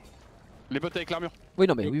 Les bottes avec l'armure. Oui,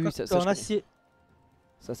 non, mais oui, ça, En je connais. acier.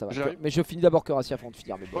 Ça va. J'arrive. Mais je finis d'abord Curacia avant de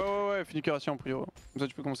finir mes blocs. Ouais, finis curation en prio. Comme ça,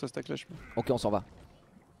 tu peux commencer à stack là, je peux. Ok, on s'en va.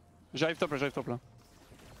 J'arrive top là.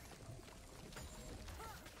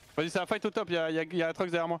 Vas-y, ça va fight au top, y'a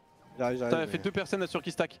Atrox derrière moi. J'arrive. T'as fait 2 personnes là sur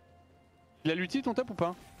qui stack. Il a l'ulti ton top ou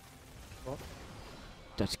pas?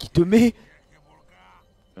 Putain, ce qui te met.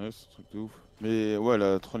 Ouais, c'est un truc de ouf. Mais ouais, elle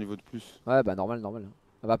a 3 niveaux de plus. Ouais, bah, normal.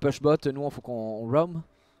 Elle va push bot, nous, faut qu'on roam.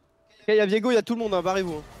 Ok, il y a Viego, il y a tout le monde, hein,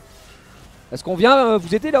 barrez-vous. Hein. Est-ce qu'on vient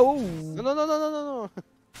vous aider là-haut ou... Non.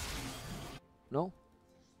 Non.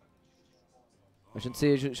 Je ne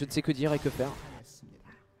sais que dire et que faire.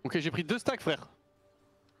 Ok, j'ai pris 2 stacks, frère.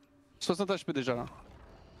 60 HP déjà là.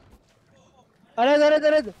 À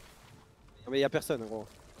l'aide. Non, mais il y a personne gros.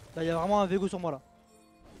 Là, il y a vraiment un Viego sur moi là.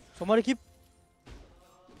 Sur moi, l'équipe.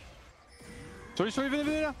 Sur lui,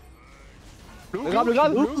 venez là. Le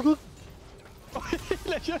grave. hook.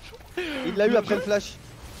 Il a déjà joué. Il l'a eu après le flash.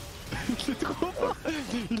 Il est trop fort.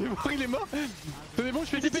 Il est mort. Tenez bon,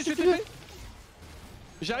 je fais TP.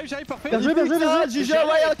 J'arrive, parfait. Bien joué, GG,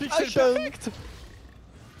 Wild Pixel Action. perfect.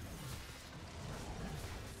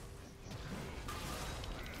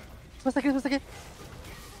 C'est pas stacké.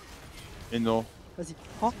 Et non. Vas-y,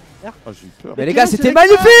 prends. Ah, j'ai eu peur. Mais les gars, c'était c'est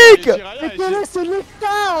magnifique. Mais quel est ce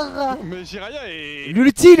nectar? Mais Jiraya est.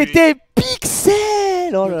 L'ulti, il était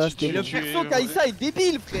pixel. Oh là là, Et c'était le Tu es- perso Kaisa est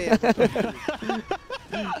débile, frère.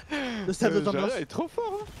 Le stade de tendance. Jiraya est trop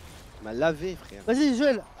fort. Hein. Il m'a lavé, frère. Vas-y,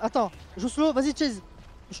 Joël, attends. Joue slow, vas-y, chase.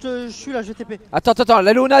 Je suis là, je vais TP. Attends,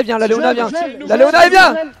 la Léona vient, la Léona vient. Joël, La Léona, elle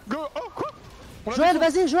vient. Joël, Go. Oh quoi. On l'a Joël, fait.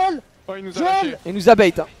 vas-y, Joël. Oh il nous a Joël. lâché. Il nous a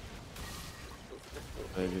bait. Hein.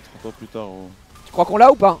 Ouais, mais 30 ans plus tard. Oh. Tu crois qu'on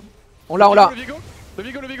l'a ou pas? On l'a. Le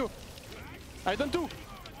Vigo. Allez donne tout.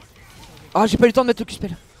 Ah, j'ai pas eu le temps de mettre le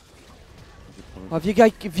Q-spell. Ah,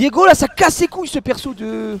 Viego là, ça casse ses couilles ce perso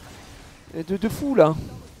de fou là.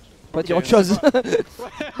 On va dire autre chose.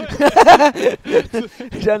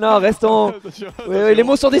 Non, restons. Attention, Ouais, les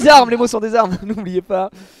mots sont des armes, n'oubliez pas.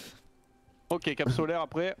 Ok, cap solaire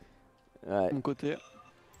après, Ouais. de mon côté.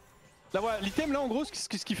 Là voilà, l'item là en gros, ce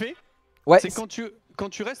qu'il fait, Ouais. c'est quand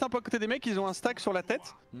tu restes un peu à côté des mecs, ils ont un stack sur la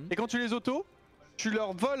tête, et quand tu les autos, tu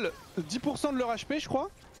leur voles 10% de leur HP je crois.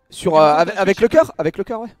 Sur avec le cœur,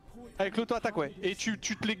 ouais. Avec l'auto-attaque ouais, et tu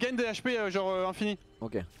te les gagnes des HP genre infini.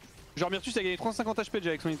 Ok. Genre Myrtus a gagné 350 HP déjà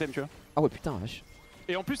avec son item tu vois. Ah ouais putain vache.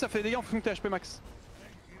 Et en plus ça fait des dégâts en fonction de tes HP max.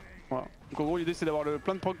 Voilà. Donc en gros l'idée c'est d'avoir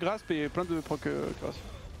plein de proc grasp et plein de proc grasp.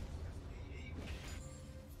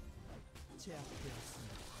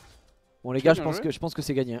 Bon les gars, Bien joué. je pense que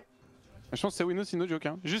c'est gagné. Hein. Je pense que c'est win aussi no joke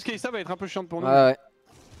hein. Juste Kaisa va être un peu chiante pour nous. Ouais.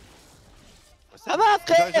 Ça va,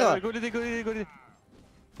 frère. Go les.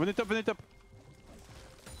 Venez top. Venez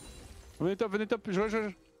top, je.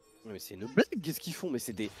 Mais c'est une blague, qu'est-ce qu'ils font? Mais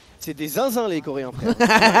c'est des zinzins les Coréens, frère.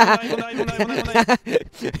 On arrive.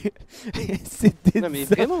 C'était Non mais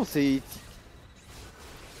vraiment, c'est...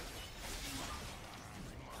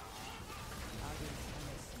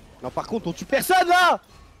 Non par contre, on tue personne là.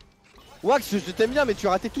 Wakz, je t'aime bien mais tu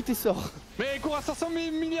as raté tous tes sorts. Mais il court à 500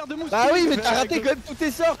 milliards de mousses. Bah oui mais t'as raté quand même tous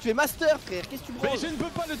tes sorts, tu es master frère, qu'est-ce que tu Mais branles? je ne peux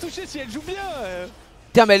pas le toucher si elle joue bien.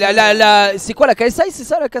 Tiens mais c'est quoi la KSI, c'est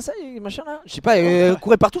ça la KSI machin là? Je sais pas,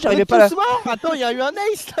 courait partout, j'arrivais pas là. Attends, il y a eu un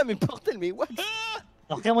ace là, mais bordel, mais what?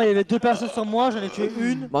 Alors, regarde, moi, il y avait 2 personnes sur moi, j'en ai tué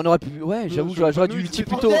une. Bah on aurait pu, ouais j'avoue, j'aurais dû ulti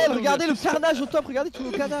plus tôt. Bordel, regardez le carnage au top, regardez tous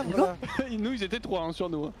nos cadavres là. Nous ils étaient 3 hein, sur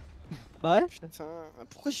nous. Hein. Bah ouais. Putain,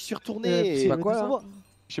 pourquoi j'y suis retourné? C'est pas quoi, là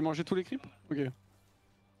J'ai mangé tous les creeps. Ok.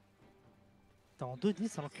 T'es en 2-10,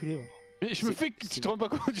 c'est un enculé. Ouais. Mais je me fais. Tu te rends pas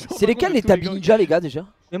compte? C'est lesquels les tabis ninja les gars déjà?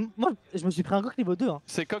 Mais moi, je me suis pris un coq niveau 2. Hein.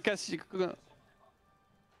 C'est coq à 6.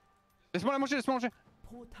 Laisse-moi la manger.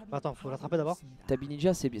 Bah, attends, faut l'attraper d'abord. Tabi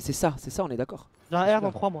ninja c'est ça, on est d'accord. J'ai un R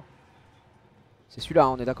dans 3 moi. C'est celui-là,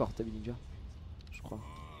 on est d'accord, Tabi ninja. Je crois.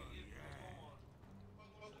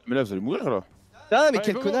 Mais là, vous allez mourir là. Ah mais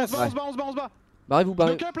quel connasse. On se bat. Barrez-vous, Le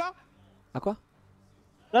barrez. cup là. À quoi?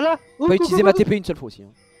 Là Pas utiliser ma TP une seule fois aussi.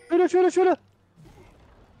 Hein. Tuez-le.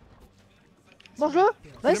 Mange-le.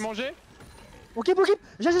 J'ai Nice. mangé. Ok, j'ai. Go.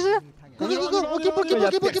 Ok,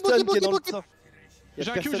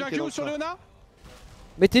 J'ai un Q sur Léona.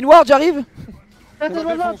 Mettez une ward, j'arrive.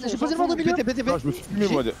 J'ai posé le vent au milieu. Ah, je me suis fumé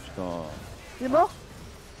moi. Putain. Il est mort.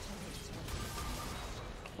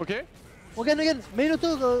 Ok. On gagne. Mets une auto.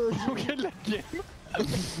 On gagne la game.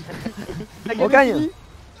 On gagne.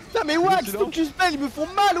 Putain mais Wakz, ton Q-spell, ils me font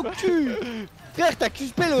mal au cul. Frère, t'as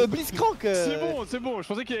Q-spell Blitzcrank. C'est bon. Je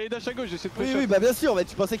pensais qu'il allait dash à gauche. J'essaie de pressure. Oui, bah bien sûr, mais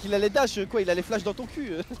tu pensais qu'il allait dash, quoi, il allait flash dans ton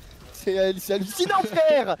cul. C'est hallucinant,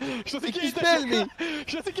 frère. Je pensais qu'il Q-spell, mais...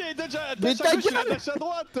 allait dash à Mais ta gauche, il a gueule. dash à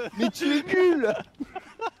droite. Mais tu es nul.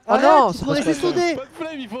 Oh non, il faut rester soudé. Pas de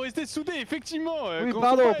problème, il faut rester soudé, effectivement. Oui, Quand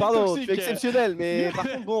pardon, on est tu toxique. es exceptionnel, mais par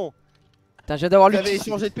contre, bon... Putain, j'ai d'avoir Tu avais l'ulti.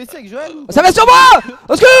 échangé de PC avec Joël ou... Ça va sur moi!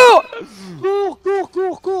 Au secours!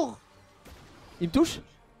 Cours. Il me touche?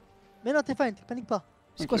 Mais non, t'es fine, panique pas.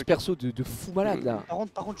 C'est quoi ce perso de fou malade là?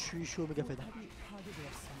 Par contre, je suis au méga fed.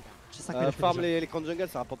 J'ai 5 Farm l'écran de jungle,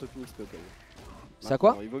 ça rapporte aucune XP au cas où. C'est à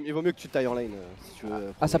quoi? Il vaut mieux que tu tailles en lane si tu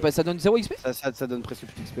veux. Ah, ça donne 0 XP? Ça donne presque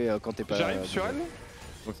plus d'XP quand t'es pas... J'arrive sur elle.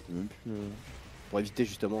 Ouais, c'était même plus. Pour éviter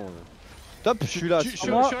justement... Top, je suis là. Je suis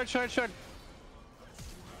elle.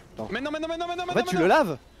 Attends. Mais non. En fait, tu le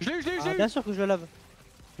laves. Je l'ai eu. Bien sûr que je le lave.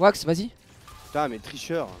 Wakz, vas-y. Putain, mais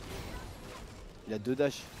tricheur. Il a 2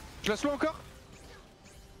 dash. Je la slow encore.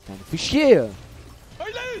 Putain, me fais chier! Oh,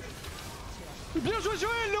 il a eu. Bien joué,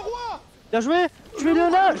 Joël, le roi. Bien joué. Tu es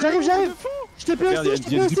Léona. J'arrive. Je te plais aussi, je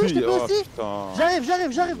te plais aussi.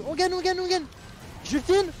 J'arrive. On gagne. Je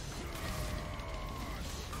ultime.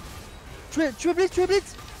 Tu veux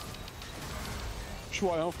blitz. Je suis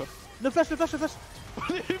rien, frère. Le flash.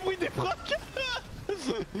 Les bruits des procs.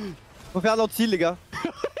 Faut faire d'antil, les gars.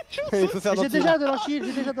 Il faut faire J'ai d'antil. déjà de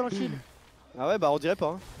l'enchil. Ah ouais, bah on dirait pas.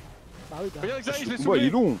 Hein. Bah oui, bah. Regarde Xari, je l'ai Ouais, il est soulevé.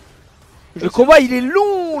 long. Le combat il est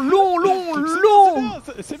long.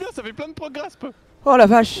 C'est bien, ça fait plein de progress. Oh la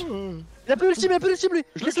vache. Il a plus l'ultime, lui.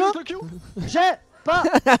 Je le kill. J'ai pas.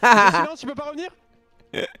 Silence, tu peux pas revenir.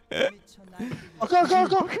 Encore.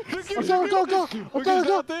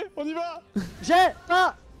 On y va. J'ai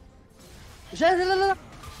pas. J'ai là.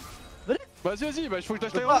 Vas-y, bah il faut que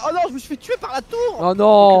je lâche Oh non, je me suis fait tuer par la tour. Oh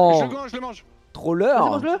non. Je le mange. Troller.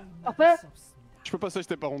 Mange-le. Parfait. Je peux pas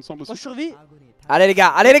s'acheter par contre sans Moi bosser. je survis. Allez les gars.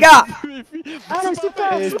 Allez super.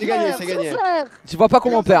 C'est gagné. Tu vois pas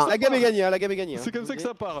comment on perd. La game est gagnée, la game est gagnée. C'est comme ça que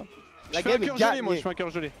ça part. La Je fais un game est cœur gelé, gagnée. moi je fais un cœur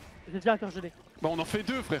gelé. J'ai déjà un cœur gelé. Bah on en fait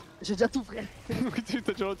deux frère. J'ai déjà tout frère.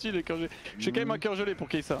 T'as déjà gentil les cœurs gelés. Je fais quand même un cœur gelé pour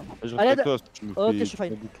qu'il y ait ça. Allez, ok, je suis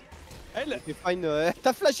fine. Elle.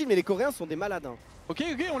 T'as flashé, mais les Coréens sont des malades. Ok,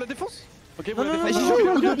 on la défonce. Ok, Non, vous la non, défoncez.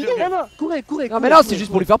 non, courez. Non mais non, c'est juste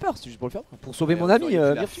pour lui faire peur. Pour sauver mon ami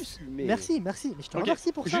Myrtus. Merci, mais je te Ok,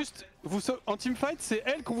 remercie pour ça. juste, en teamfight, c'est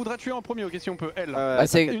elle qu'on voudra tuer en premier, ok, si on peut. Elle. Bah,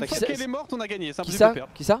 c'est- Une fois qui qu'elle est morte, on a gagné. C'est Qui impossible de ça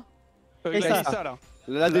perdre. Qui ça Et ça. ça là.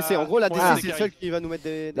 L'ADC, en gros, l'ADC, Ah. c'est le seul qui va nous mettre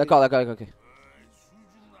des. D'accord, ok.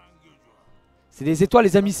 C'est des étoiles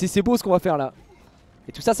les amis, c'est beau ce qu'on va faire là.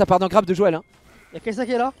 Et tout ça, ça part d'un grab de Joël hein. Y'a Kaisa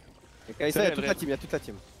qui est là. Il y a toute la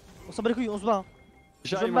team, On s'en bat les couilles, on se bat.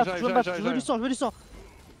 Je veux J'arrive, me battre, je veux du sang.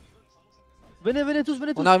 Venez tous.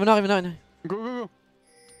 On arrive. Go.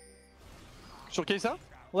 Sur Kaisa?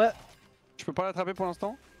 Ouais. Je peux pas l'attraper pour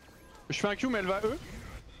l'instant. Je fais un Q, mais elle va E.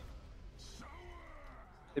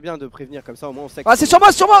 C'est bien de prévenir comme ça, au moins on sait. Ah c'est sur moi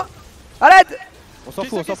À l'aide. On s'en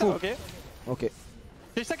fout. Ok.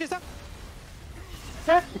 Kaisa.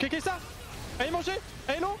 Ok, Kaisa. Allez, manger.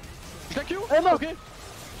 Allez, non. Je la Q. Elle est morte. Ok.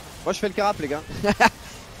 Moi je fais le carap, les gars.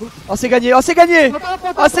 Oh c'est gagné. Oh c'est gagné.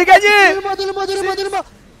 Donnez-moi.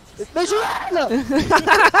 Mais Joël.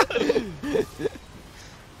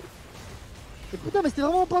 Putain, mais c'était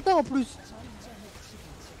vraiment un pantin en plus.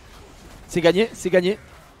 C'est gagné.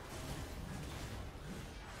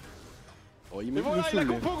 Oh, il Mais me voilà, il a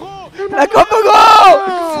saoule. compo gros. La compo gros.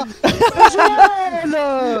 Oh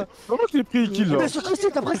Joël. Comment tu l'as pris le kill là? Mais sur qui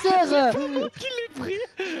c'est ta préfère?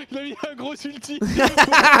 Il a mis un gros ulti pour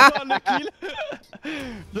avoir le kill.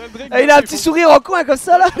 Il a un petit sourire en coin comme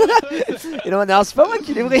ça là. Et non, c'est pas moi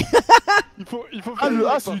qui l'ai pris. Il faut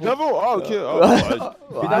Ah, c'est du d'avant. Ah, ok.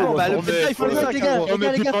 Évidemment, bah le pétard, il faut le les gars, sac.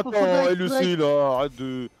 les gars, faut Attends, LEC là,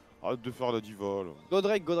 arrête de faire la diva là.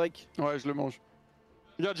 Godrek. Ouais, je le mange.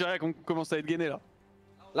 Regarde, Xari qu'on commence à être gainé là.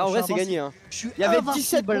 Là, en vrai, c'est gagné. Hein. Il y avait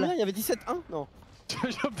 17 combien? Il y avait 17-1? Non. J'ai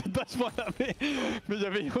peut-être pas ce point là, mais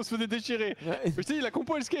on se faisait déchirer. Mais tu sais, la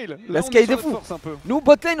compo elle scale. La scale est fou. Nous,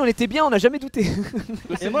 botlane, on était bien, on a jamais douté.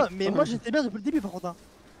 Mais moi j'étais bien depuis le début par contre. Hein.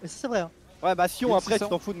 Mais ça c'est vrai. Hein. Ouais, bah Sion, après, tu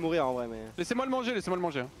t'en fous de mourir en vrai. Mais. Laissez-moi le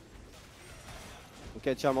manger. Ok,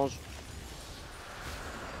 tiens, mange.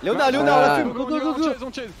 Léonard, la fume. Go.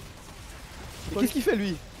 On chase. Qu'est-ce qu'il fait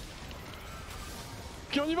lui?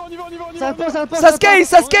 Ok, on y va. Ça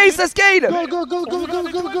scale. Go.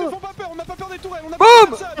 On pas peur, on n'a pas peur des tourelles.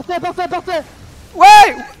 Boum. Parfait.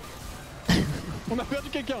 Ouais. On a perdu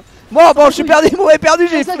quelqu'un. Bon, je suis perdu,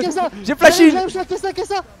 j'ai flashé.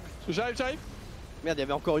 J'arrive. Merde, il y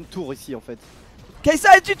avait encore une tour ici en fait.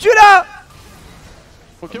 Kaisa, es-tu tué là?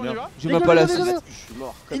 Ok, on y va. Je même pas la Je suis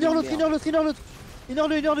mort. Ignore l'autre.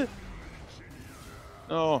 Ignore-le.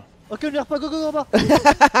 Non. Ok, on ignore pas, go en bas.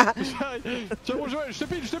 J'arrive. Tiens, bon, Joël, je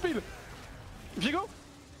te pile. Viego,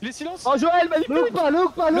 il est silence. Oh, Joël, Le hook pas.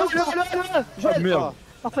 Ah merde.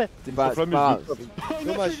 Parfait. C'est pas Dommage.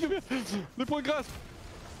 Le point de grâce.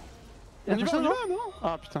 Il a On y va, personne, non?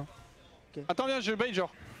 Ah putain. Ok. Attends, viens, je bait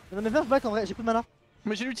genre. Non mais viens, je back en vrai, j'ai plus de mana.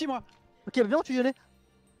 Mais j'ai l'ulti moi. Ok, viens, tu y allais.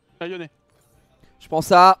 Ah, Yone. Je pense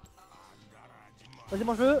ça. Vas-y,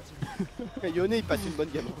 mange-le. Yone, il passe une bonne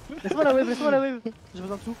game. Laisse-moi la wave. J'ai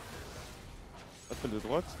besoin de tout. Appel de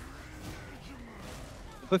droite.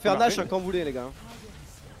 On peut faire Nash quand vous voulez, les gars.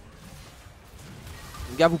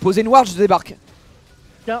 Les gars, vous posez une ward, je débarque.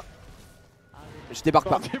 Tiens. Je débarque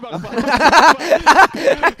pas.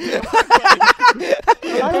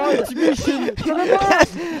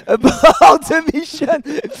 Abort the mission.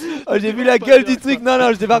 Oh, j'ai vu la gueule du truc.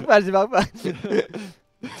 Non, je débarque pas.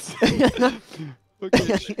 Ok,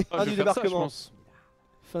 Fin du débarquement.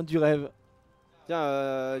 Fin du rêve.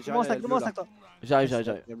 Tiens, Comment ça, toi? J'arrive.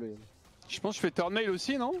 Je pense que je fais turn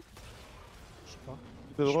aussi, non? Je sais pas.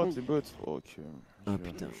 De droite, c'est bot. Ok. Ah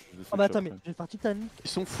putain. Oh bah attends, mais je vais faire Titanic. Ils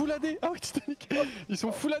sont full AD. Ah oui, Titanic. Ils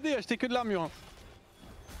sont full AD, acheter que de l'armure.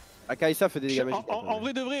 Akaisa fait des dégâts magiques. En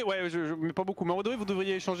vrai de vrai, ouais, je mets pas beaucoup, mais en vrai de vrai, vous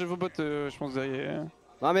devriez changer vos bots, je pense.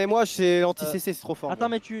 Non, mais moi, c'est l'anti-CC, c'est trop fort. Attends,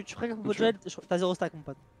 mais tu ferais comme Joël, t'as 0 stack, mon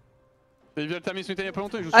pote. Il vient de terminer ce métal il y a pas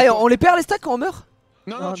longtemps. Allez, on les perd les stacks quand on meurt?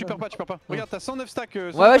 Non, tu perds pas, tu perds pas. Regarde, t'as 109 stacks.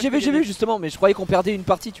 Ouais, j'ai vu justement, mais je croyais qu'on perdait une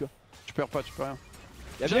partie, tu vois. Tu perds pas, tu peux rien.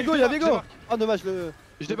 Y'a Viego. Oh, dommage,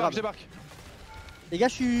 je débarque. Les gars,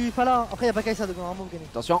 je suis pas là. Après, y'a pas Kaisa, donc normalement vous gagnez.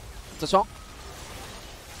 Attention.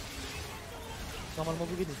 Normalement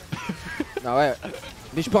vous gagnez. Ah ouais.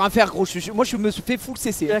 Mais je peux rien faire, gros. Moi, je me suis fait full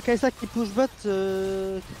CC. Y'a Kaisa qui push bot, qui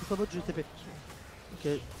push pas bot, je TP.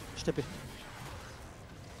 Ok, je TP.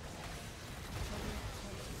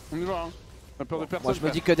 On y va, hein. On a peur de personne. Moi, je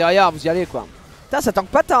me dis que derrière, vous y allez, quoi. Putain, ça tank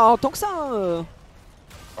pas tant que ça. Hein.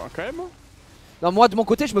 Ah, quand même. Non, moi, de mon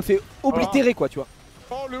côté, je me fais oblitérer, quoi, tu vois.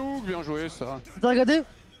 Oh, le hook, bien joué, ça. T'as regardé?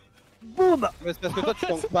 Boum! C'est parce que toi tu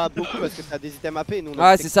tankes pas beaucoup parce que t'as des items AP. Nous,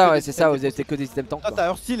 ouais, c'est ça, vous avez que des items tank. Toi, t'as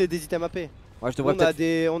Hearthstyle et des items AP. Ouais, je devrais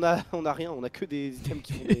peut-être. On a rien, on a que des items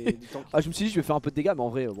qui font des tanks. Ah, je me suis dit, je vais faire un peu de dégâts, mais en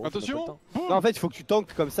vrai. Bon, attention! Non, en fait, il faut que tu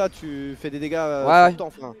tankes comme ça, tu fais des dégâts ouais. tout le temps.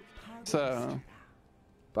 Enfin. Ça.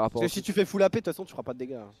 Par rapport Parce que si tu fais full AP, de toute façon, tu feras pas de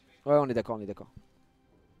dégâts. Ouais, on est d'accord,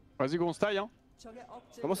 Vas-y, gros, on se taille, hein.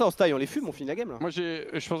 Comment ça, on se taille? On les fume, on finit la game là? Moi,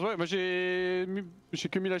 je pense, ouais, moi j'ai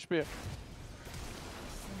que 1000 HP.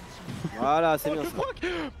 Voilà, c'est bien Le ça. proc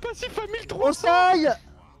passif à On 1300. taille!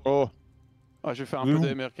 Oh. Ah, je vais faire un peu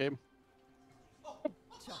de MR quand même.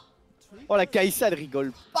 Oh, la Kaisa, elle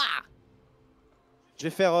rigole pas! Je vais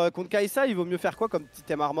faire contre Kaisa, il vaut mieux faire quoi comme petit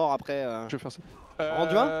thème armor après Je vais faire ça.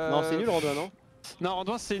 Randuin? Non, c'est nul, Randuin, non? Non,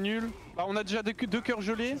 Randuin, c'est nul. Bah, on a déjà deux cœurs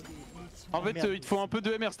gelés. En fait, il te faut un peu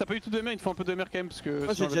de MR. Si t'as pas eu tout de MR, il te faut un peu de MR quand même. Parce que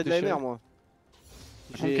Moi, j'ai déjà de la MR, moi.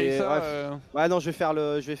 Kaisa, ouais, non, je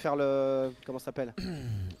vais faire le. Comment ça s'appelle?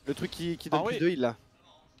 Le truc qui donne plus de heal là.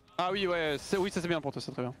 Ah oui, ouais, oui, ça c'est bien pour toi,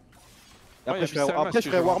 c'est très bien. Et après, je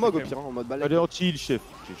ferai Warmog au pire, hein, en mode balai. Allez, anti-heal, chef.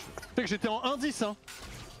 Tu sais que j'étais en 1-10, hein.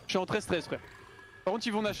 Je suis en 13-13, frère. Par contre,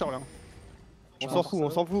 ils vont Nashor là. On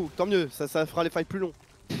s'en fout, tant mieux, ça fera les fights plus longs.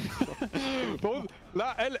 Par contre,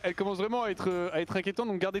 là, elle commence vraiment à être inquiétante,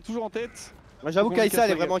 donc gardez toujours en tête. Moi, j'avoue, Kaisa,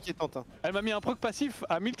 elle est vraiment inquiétante. Hein. Elle m'a mis un proc passif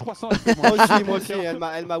à 1300. Moi aussi, elle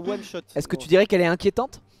m'a one shot. Est-ce que tu dirais qu'elle est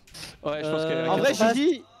inquiétante? Ouais, je pense qu'elle est En vrai, j'ai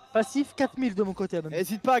dit. Passif 4000 de mon côté. Même.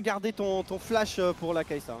 Hésite pas à garder ton flash pour la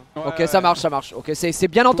Kaisa. Ouais, ok, ça marche. Ok, c'est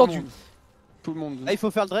bien entendu. Tout le monde. Ah, il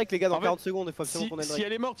faut faire le Drake, les gars, dans en fait, 40 secondes. Il faut absolument qu'on ait le Drake. Si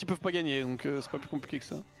elle est morte, ils peuvent pas gagner, donc c'est pas plus compliqué que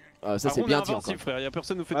ça. Ça, c'est bien dit encore. Frère, y a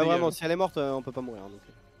personne nous fait ouais, des vraiment, si elle est morte, on peut pas mourir. Donc.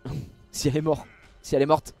 Si elle est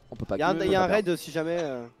morte, on peut pas. Il y a un raid si jamais.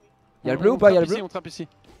 Y'a le bleu ou pas? Y'a le bleu? On trappe ici.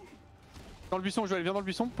 Dans le buisson, Joël, viens dans le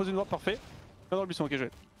buisson, pose une droite, parfait. Viens dans le buisson, ok,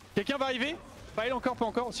 Joël. Quelqu'un va arriver? Pas elle encore, pas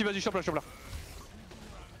encore. Si, vas-y, chope là.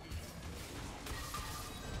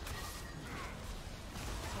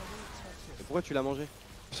 Pourquoi tu l'as mangé?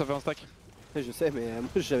 Ça fait un stack. Je sais, mais moi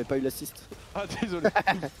j'avais pas eu l'assist. Ah, désolé.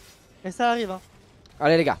 Et ça arrive, hein.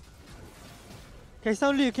 Allez, les gars. Kaisa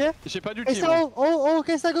on lui, ok? J'ai pas d'ultime. Kaisa, oh,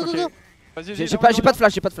 Kaisa, go. Vas-y, J'ai pas de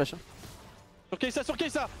flash, hein. Sur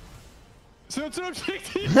Kaisa. C'est notre seul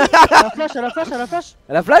objectif. Elle a flash.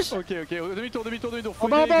 Elle a flash? Ok, demi-tour. Oh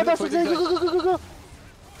bah, go.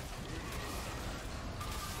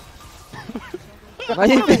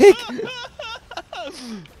 Magnifique.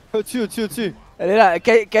 Au-dessus. Elle est là,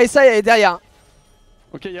 Kaisa est derrière.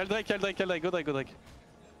 Ok, y'a le Drake, go Drake.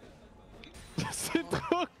 C'est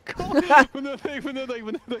trop con. Venez au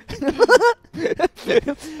Drake.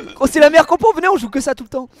 Oh, c'est la meilleure compo, venez, on joue que ça tout le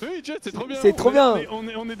temps. Oui, tu vois, c'est trop bien. C'est trop bien.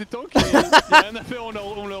 On est des tanks, y'a rien à faire, on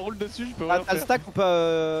leur roule dessus, je peux rien T'as le faire. stack ou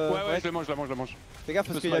pas? Ouais, je le mange. Fais gaffe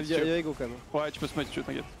parce qu'il y a Viego quand même. Ouais, tu peux smite si tu veux,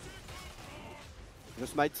 t'inquiète. Je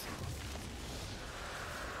smite.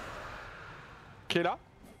 Ok, là.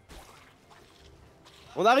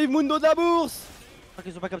 On arrive, Mundo de la bourse. Je crois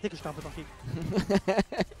qu'ils ont pas capté que j'étais un peu tranquille.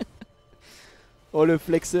 Oh, le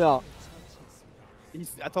flexeur.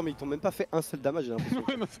 Attends, mais ils t'ont même pas fait un seul damage, j'ai l'impression.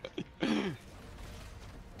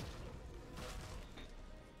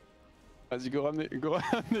 Vas-y, go ramener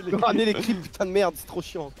Ramenez les clips, putain de merde, c'est trop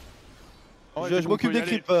chiant. Je m'occupe des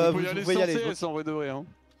clips, vous pouvez y aller.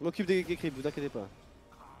 Je m'occupe des clips, vous inquiétez pas.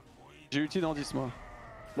 J'ai ulti dans 10 moi.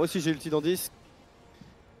 Moi aussi j'ai ulti dans 10.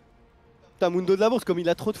 Putain, Mundo de la bourse, comme il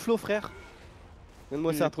a trop de flow, frère.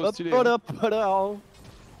 Donne-moi ça. Hop.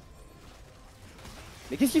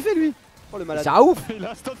 Mais qu'est-ce qu'il fait lui? Oh le malade. C'est un ouf. Il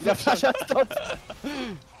a flash instant.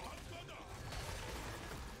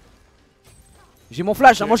 J'ai mon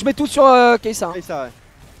flash, hein. Moi je mets tout sur Kaisa. Hein. Kaisa, ouais.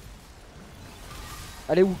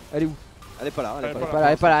 Elle est où? Elle est pas là, Elle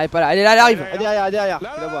est là, elle arrive. Elle est derrière, tu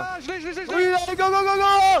là, la vois. Je l'ai. Oui, allez, go.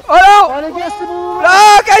 Oh non. Oh les gars, c'est bon.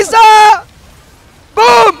 Là, Kaisa.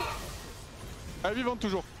 Boum. Elle est vivante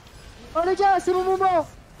toujours. Oh les gars, c'est mon moment.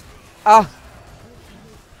 Ah.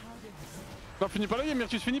 Non, finis pas là,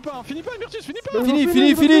 Myrtus, finis pas, Myrtus, finis pas.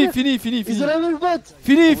 Fini. Ils ont la même botte.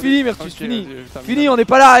 Fini, Myrtus, fini. Fini, on est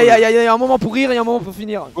pas là, il y a un moment pour rire et un moment pour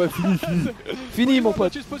finir. Ouais, fini. Fini, mon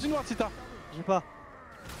pote. Myrtus, pose une ward si t'as. J'ai pas.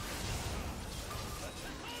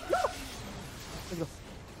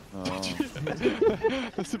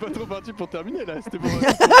 C'est pas trop parti pour terminer là, c'était bon.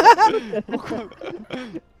 Pourquoi?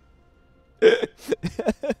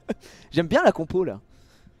 J'aime bien la compo là.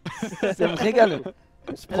 Ça me régale.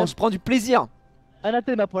 Je prends du plaisir.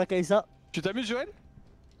 Anathema pour la Kaisa. Tu t'amuses, Joël?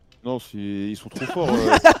 Non, ils sont trop forts.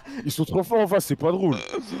 Ils sont trop forts en face, c'est pas drôle.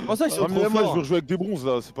 Comment ça, ils sont trop Moi, je forts? veux jouer avec des bronzes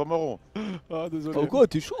là, c'est pas marrant. Ah, désolé. Oh quoi,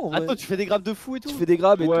 t'es chaud en vrai. Attends, tu fais des grabs de fou et tout? Tu fais des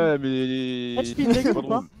grabs et tout. Ouais, mais. Je finis c'est ou pas pas?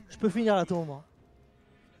 drôle. Je peux finir la tour moi.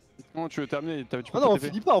 Non, tu veux terminer, tu peux Ah non, on TP.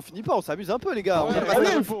 finit pas, on s'amuse un peu les gars. On a Ouais, pas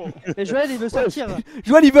ouais, de- il faut. Et Joël il veut sortir.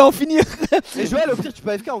 Joël, il veut en finir. Et Joël, au pire, tu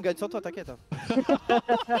peux AFK, on gagne sans toi, t'inquiète.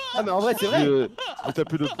 Ah, mais en vrai, c'est vrai.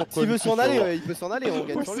 Taper le propre. S'il veut s'en aller, il peut s'en aller, on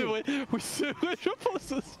gagne Oui, sans c'est lui. vrai, je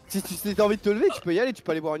pense aussi. Si t'as envie de te lever, tu peux y aller, tu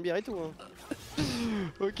peux aller boire une bière et tout. Hein.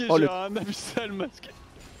 Ok, Oh, j'ai le- un abyssal masque.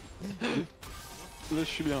 Là, je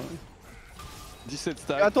suis bien. 17 Et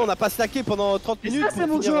stacks. attends, on a pas stacké pendant 30 Mais minutes. ça c'est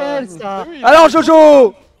pour mon finir, Joël ça. Oui, Alors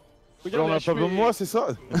Jojo. regarde Alors, on a les pas HP. besoin de moi, c'est ça?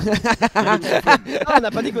 Ah, on a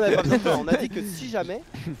pas dit qu'on avait pas besoin de toi, on a dit que si jamais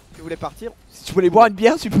tu voulais partir. Si tu voulais boire une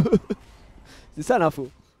bière, tu peux. C'est ça l'info.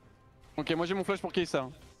 Ok, moi j'ai mon flash pour Kaysa.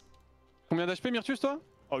 Combien d'HP, Myrtus, toi?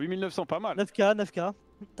 Oh, 8900, pas mal. 9k.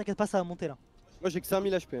 T'inquiète pas, ça va monter là. Moi j'ai que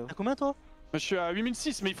 5000 HP. Hein. T'as combien toi? Moi, je suis à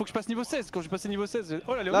 8006, mais il faut que je passe niveau 16. Quand je vais passer niveau 16,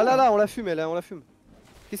 oh là, Là, on la fume, on la fume.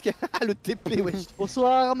 Qu'est-ce qu'elle a? Le TP, wesh.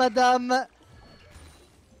 Bonsoir madame.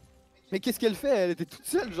 Mais qu'est-ce qu'elle fait? Elle était toute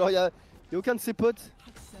seule, genre y'a aucun de ses potes.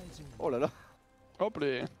 Oh là là. Hop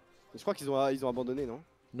les. Je crois qu'ils ont abandonné, non?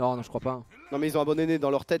 Non, je crois pas. Non, mais ils ont abandonné dans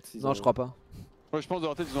leur tête. Non, je crois pas. Ouais, je pense dans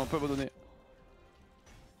leur tête, ils ont un peu abandonné.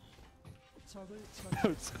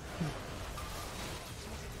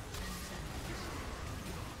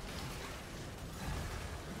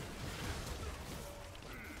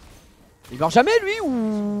 Il meurt jamais lui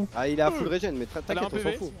ou. Ah, il est à full regen, mais Elle a un t'inquiète, on s'en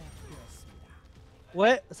PV. fout.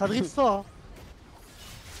 Ouais, ça drift fort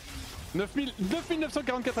hein.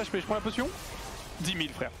 9944 HP, je prends la potion. 10 000,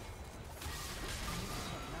 frère.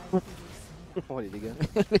 Oh les dégâts.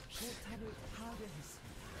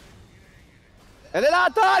 Elle est là,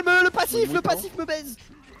 attends, le passif me baise.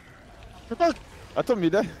 Attends, mais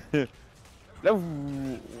là. Là,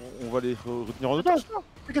 on va les retenir en otage.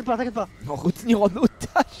 T'inquiète pas. En retenir en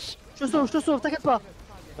otage. Je te sauve, t'inquiète pas.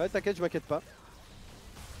 Ouais, t'inquiète, je m'inquiète pas.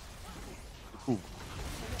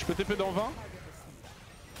 Je peux TP dans 20.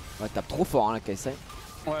 Ouais, tape trop fort hein la KSI. Ouais,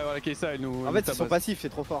 voilà, Kaysa, elle nous. En fait, ils sont passifs, c'est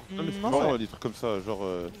trop fort. Non, mais c'est Non, marrant, ouais. des trucs comme ça, genre.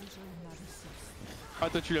 Ah,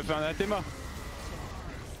 toi, tu lui as fait un anathema.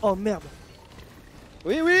 Oh merde.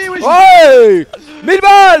 Oui, Ouais 1000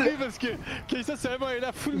 balles. Oui, parce que Kaysa, c'est vraiment, elle est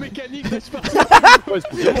là, full mécanique, là, je pars. Ouais,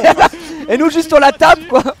 c'est Et nous juste on la tape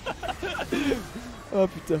quoi. Oh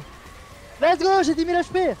putain. Let's go, j'ai 10 000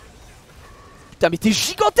 HP. Putain mais t'es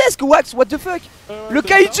gigantesque Wakz, what the fuck. Le t'as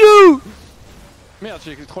ça. kaiju. Merde,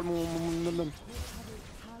 j'ai troll mon nom.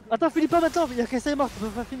 Attends, finis pas maintenant, il y a Kaisa est mort, tu peux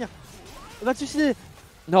pas finir. Va te suicider.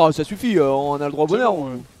 Non ça suffit, on a le droit au bonheur.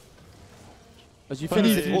 Bon, Vas-y Ouais,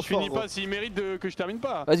 finis. c'est trop je finis fort, pas s'il mérite que je termine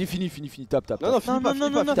pas. Vas-y finis, tape. Non, non, finis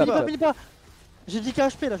pas, Finis pas. J'ai 10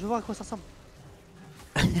 HP là, je veux voir à quoi ça ressemble.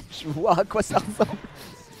 Je vois à quoi ça ressemble.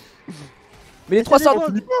 Mais les 300...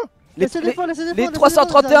 Laissez défendre. Les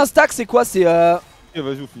 331 stacks c'est quoi? C'est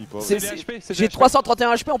Vas-y, on finit pas. C'est- des HP, c'est J'ai des HP.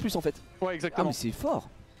 331 HP en plus en fait. Ouais, Ah exactement. mais c'est fort.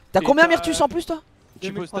 T'as Et combien t'as- Myrtus en plus toi?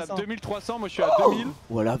 Tu peux stab 2300. 2300, moi je suis à 2000.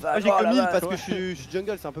 Oh la Moi vache. j'ai que 1000 parce ouais. que je suis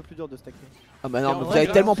jungle, c'est un peu plus dur de stacker. Ah bah Et non en mais vous vrai, avez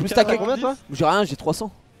grâce tellement au plus 90, stacké. Combien toi? J'ai rien, j'ai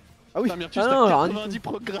 300. Ah oui. Putain, Myrtus, Ah t'as non, rien 90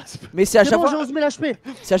 prograsp. Mais c'est à C'est chaque bon, j'ai fois, 11 000 HP.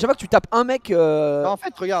 c'est à chaque fois que tu tapes un mec. Non, en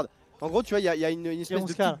fait, regarde. En gros, tu vois, il y a une espèce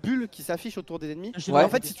de 11K. petite bulle qui s'affiche autour des ennemis. J'ai Et Ouais. en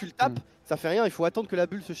fait, si tu le tapes, ça fait rien, il faut attendre que la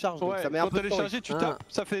bulle se charge. Donc Ouais, ça met un quand peu t'as de les temps. chargés, tu Ah. tapes,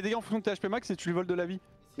 ça fait des dégâts en fonction de tes HP max et tu lui voles de la vie.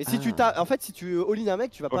 Mais si tu tapes, en fait, si tu all-in un mec,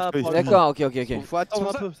 tu vas pas Ok, prendre. D'accord, ok. Il faut attendre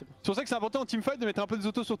C'est un pour peu. C'est pour ça que c'est important en teamfight de mettre un peu des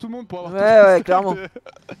autos sur tout le monde pour avoir Ouais, tous les ouais, stacks clairement. de-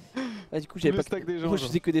 Ah, du coup tous j'avais les pas. stacks des gens. Moi je genre.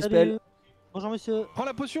 faisais que des spells. Salut. Bonjour monsieur. Prends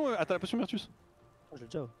la potion, attends la potion Myrtus. Oh, je le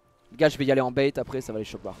ciao. Gars, je vais y aller en bait après, ça va les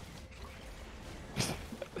choc barres.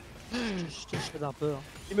 Je te shred un peu. Hein.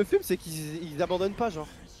 Ce qui me fume, c'est qu'ils abandonnent pas, genre.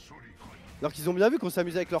 Alors qu'ils ont bien vu qu'on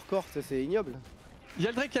s'amusait avec leur corps, c'est ignoble. Y'a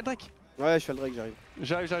le Drake, y'a le Drake. Ouais, je suis le Drake, j'arrive.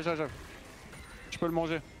 J'arrive. Je peux le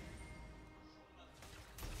manger.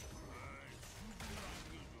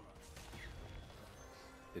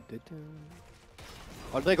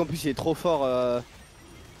 Oh, le Drake en plus il est trop fort.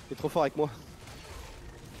 Il est trop fort avec moi.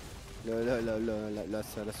 La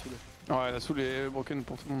soule. Ouais, la soul est broken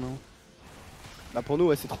pour tout le monde. hein. Bah pour nous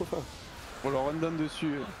ouais c'est trop fin. On leur run down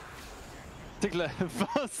dessus. C'est que la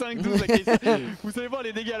fin 5-12 la Kai'Sa. Vous savez voir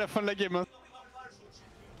les dégâts à la fin de la game hein.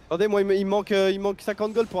 Attendez moi il manque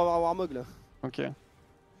 50 gold pour avoir un Warmog là. Ok.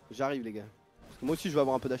 J'arrive les gars. Parce que moi aussi je veux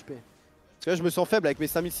avoir un peu d'HP. Parce que là je me sens faible avec mes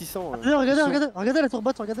 5600. Regardez la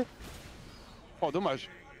tourbot, regardez. Oh dommage.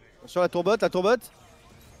 Sur la tourbot,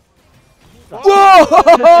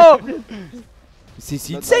 Wow.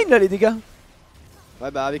 C'est insane là les dégâts.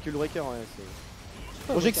 Ouais bah avec le breaker ouais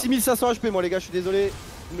c'est... Bon j'ai que 6500 HP moi les gars, je suis désolé.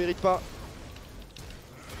 Je mérite pas.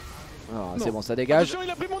 Oh, c'est bon ça dégage. Attention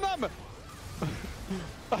il a pris mon âme.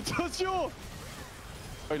 Attention.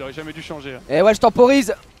 Oh, il aurait jamais dû changer. Hein. Eh ouais je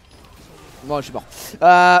temporise. Bon je suis mort.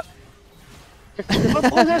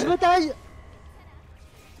 Je me taille.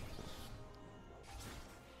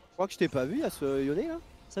 Je crois que je t'ai pas vu à ce Yone là.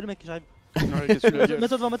 Salut mec, j'arrive. Ouais, qu'est-ce que tu veux dire?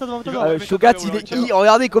 Mets-toi devant. Le Shogat il est...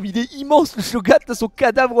 Regardez comme il est immense le Shogat, son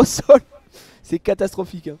cadavre au sol. C'est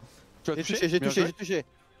catastrophique hein. J'ai touché.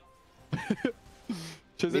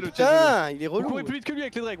 Mais Le putain, il est vous relou. courez plus vite que lui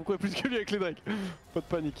avec les drakes, Pas de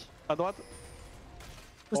panique. À droite.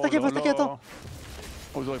 Faut stacker, attends.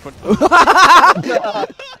 Oh, vous aurez pas le temps.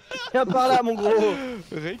 Viens par là mon gros.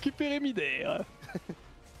 Récupérer Midair.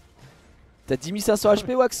 T'as 10 500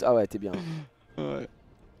 HP Wakz? Ah ouais t'es bien. Ouais.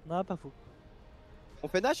 Non pas faux. On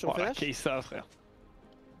fait Nash, Oh la Kai'Sa frère.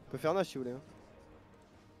 On peut faire Nash si vous voulez.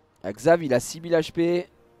 Xav il a 6000 HP.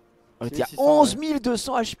 On était à 11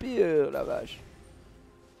 200 HP la vache.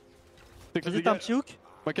 Vas-y t'as un petit hook.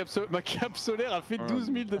 Ma cape solaire a fait 12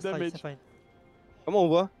 000 de damage. Comment on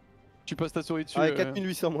voit? Tu passes ta souris dessus. Ah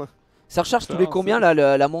 4800 moins. Ça recharge tous les combien là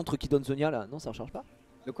la montre qui donne Zonia là? Non ça recharge pas?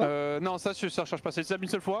 De quoi? Non ça recharge pas, c'est ça une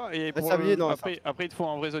seule fois et pour après il te faut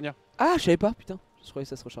un vrai Zonia. Ah je savais pas putain, je croyais que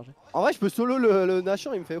ça se rechargeait. En vrai je peux solo le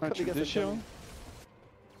Nashor, il me fait aucun dégât.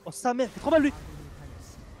 Oh sa mère, fait trop mal lui.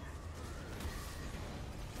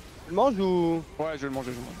 Tu le manges ou? Ouais je vais le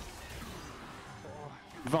manger,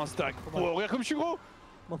 20 stacks. Oh regarde comme je suis gros.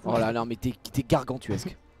 Oh là non mais t'es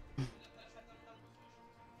gargantuesque.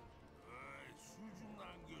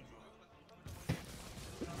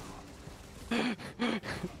 Je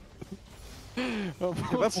sais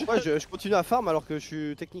pas pourquoi je continue à farm alors que je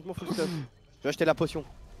suis techniquement full stuff. Je vais acheter la potion.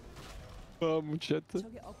 Oh mon chat.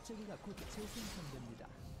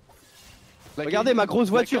 Regardez ma grosse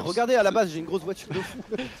voiture, regardez à la base j'ai une grosse voiture de fou.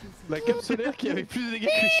 La cape solaire qui avait plus de dégâts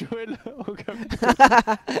que Joël.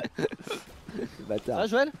 Bâtard. Ah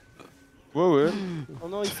Joël? Ouais. Oh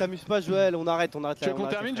non il s'amuse pas Joël, on arrête Tu veux là. qu'on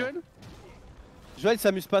termine Joël? Joël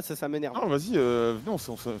s'amuse pas, ça m'énerve. Non vas-y, venez,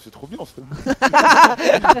 c'est trop bien en fait.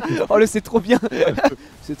 Oh le c'est trop bien.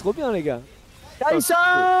 C'est trop bien les gars.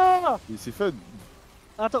 Kai'Sa. C'est fun.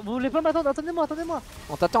 Attends, vous voulez pas m'attendre? Attendez-moi.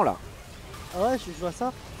 On t'attend là. Ah ouais, je vois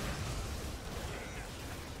ça.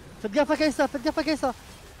 Faites gaffe à Kai'Sa.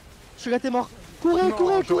 Je suis gâté mort. Courez.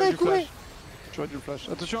 J'aurais dû le flash.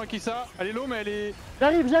 Attention à Kai'Sa, elle est low mais elle est...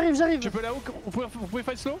 J'arrive. Tu peux la hook, vous pouvez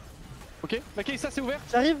fight slow? Ok, la Kai'Sa c'est ouvert.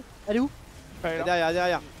 J'arrive. Elle est où? Elle est là.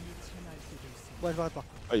 Derrière. Ouais, je m'arrête pas.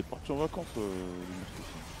 Ah il est parti en vacances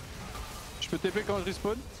Je peux TP quand je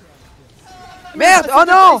respawn. Merde. Oh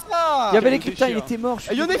non. Il y avait les cryptins, il était mort.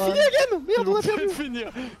 Y'en est fini la game. Merde on a perdu. Finir.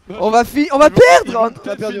 On va perdre. On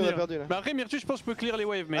a perdu là. Mais après Myrtus je pense que je peux clear les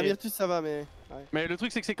waves mais... Ah Myrtus ça va mais... Mais le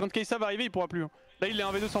truc c'est que quand Kai'Sa va arriver il pourra plus. Là il est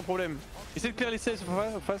 1v2 sans problème. Essaye de clear les 16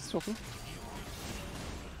 face surtout.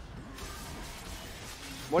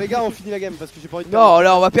 Bon les gars on finit la game parce que j'ai pas envie de Non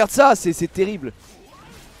là on va perdre ça, c'est terrible.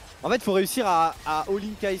 En fait faut réussir à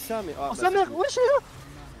all-in Kai'Sa mais... Oh sa mère, ouais je suis là.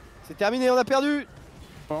 C'est terminé, on a perdu.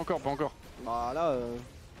 Pas encore. Bah là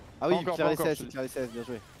Ah oui, Encore, tire les pas 16, bien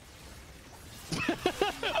joué.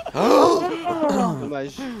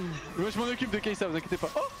 Dommage. Moi je m'en occupe de Kai'Sa, vous inquiétez pas.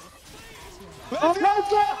 Oh Oh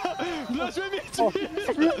bien joué Myrtus.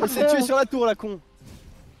 On s'est tué sur la tour la con.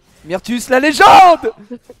 Myrtus la légende.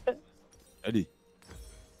 Allez.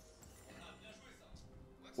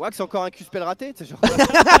 Wakz encore un Q-spell raté, tu sais genre.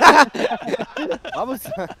 Bravo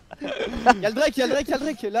ça. Y'a le Drake,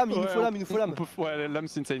 l'âme, il nous faut l'âme. Ouais l'âme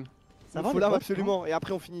c'est insane. Il faut l'âme absolument et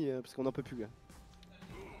après on finit parce qu'on en peut plus gars.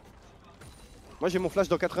 Moi j'ai mon flash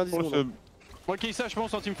dans 90 secondes. Moi Kai'Sa je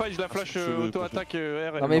pense en teamfight je la flash auto-attaque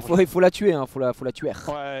R. Non mais il faut la tuer hein, faut la tuer.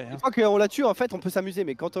 Ouais. Une fois qu'on la tue en fait on peut s'amuser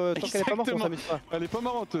mais quand tant qu'elle est pas morte on s'amuse pas. Elle est pas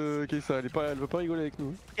marrante Kai'Sa, elle veut pas rigoler avec nous.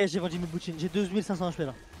 Ok j'ai vendu mes boutines, j'ai 2500 HP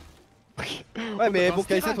là. Ouais mais bon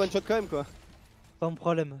Kai'Sa one shot quand même quoi. Pas mon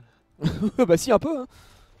problème. Bah si un peu hein.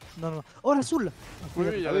 Non. Oh la soul.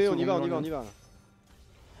 Oui on y va.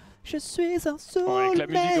 Je suis un soul. Avec la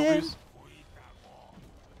musique en plus.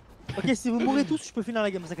 Ok si vous mourrez tous je peux finir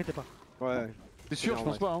la game, vous inquiétez pas. Ouais. T'es sûr? Je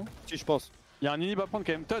pense pas hein. Si je pense. Y'a un inhib à prendre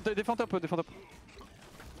quand même. Défends top.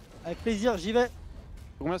 Avec plaisir, j'y vais.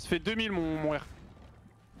 Combien ça fait 2000 mon R?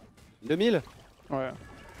 2000? Ouais.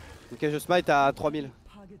 Ok, je smite à 3000.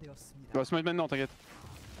 Bah, smite maintenant, t'inquiète.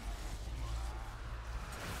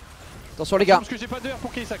 Attention les gars. Parce que j'ai pas de R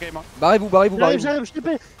pour Kaysa quand même. Hein. Barrez-vous, barrez-vous, barrez-vous. J'arrive, je TP.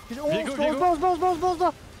 On se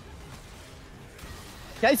pense.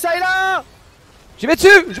 Kaysa est là! Je vais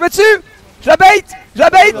dessus, je vais dessus. Je la bait,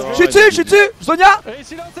 je suis dessus, Sonia.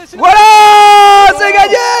 Voilà, c'est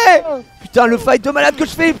gagné. Putain, le fight de malade que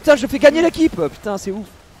je fais, putain, je fais gagner l'équipe. Putain, c'est ouf.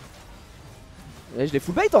 Et je l'ai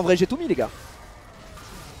full bait en vrai, j'ai tout mis les gars.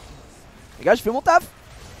 Les gars, je fais mon taf.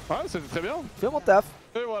 Ouais, c'était très bien. Je fais mon taf.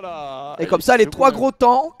 Et voilà. Et comme ça, les 3 gros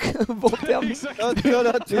tanks vont terminer. Exactement.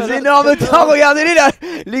 Les énormes tanks, regardez-les là,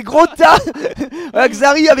 les gros tas.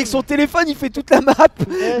 Xari avec son téléphone, il fait toute la map.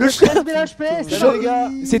 Le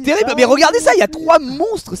c'est terrible, mais regardez ça, il y a 3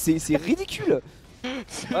 monstres, c'est ridicule.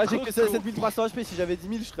 Ah, j'ai que 7300 HP, si j'avais 10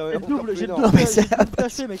 000 je serais J'ai le double. double, j'ai le double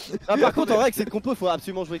HP mec. Ah, par contre en vrai avec cette compo faut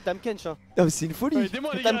absolument jouer Tam Kench hein. Non mais c'est une folie.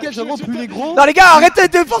 Tam Kench vraiment plus les gros. Non les gars, arrêtez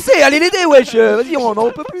de forcer, allez l'aider wesh. Vas-y, on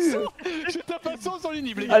en peut plus. J'ai ta patience en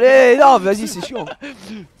ligne les gars. Allez, non vas-y, c'est chiant.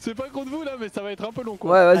 C'est pas contre vous là, mais ça va être un peu long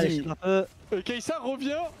quoi. Ouais vas-y. Kaysa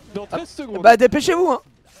revient dans 13 secondes. Bah dépêchez-vous hein.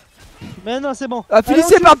 Mais non c'est bon. Ah,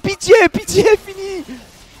 finissez par pitié, fini.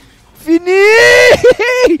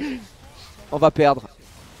 Fini. On va perdre.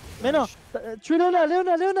 Mais non, tu es Léona,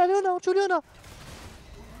 tu es Léona.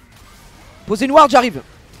 Posez une ward, j'arrive.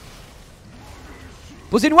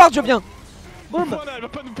 Posez une ward, je viens. Boum. Voilà, elle va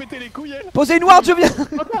pas nous péter les couilles elle. Posez une ward, je viens.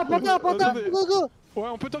 Panta, go. Ouais,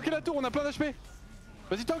 on peut tanker la tour, on a plein d'HP.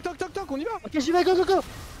 Vas-y, tank, on y va. Ok, j'y vais, go.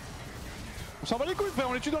 On s'en va les couilles frère,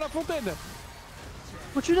 on les tue dans la fontaine.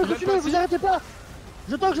 Continuez, vous arrêtez pas.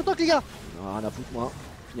 Je tank les gars. Non, rien à foutre moi.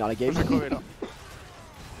 Finir la game. Je vais crever là.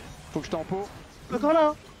 Faut que je tempo. Encore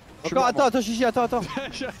là. Encore, attends, Gigi, attends.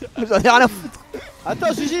 J'en ai rien à foutre.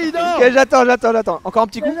 Attends, Gigi, non. Ok, j'attends. Encore un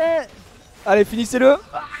petit coup. Allez, finissez-le.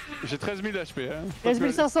 J'ai 13 000 HP. Hein.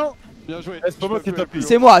 13 500. Bien joué. C'est pas moi qui t'appuie.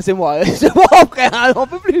 C'est moi. C'est moi frère, on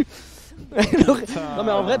peut plus. Non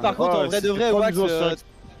mais en vrai par contre, en vrai de vrai, Wakz,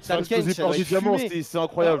 Tam Kench ça doit être fumé. C'est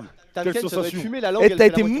incroyable. Tam Kench ça doit être fumé, la langue. Et t'as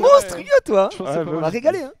été monstrueux toi. On m'a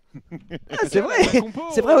régalé hein. C'est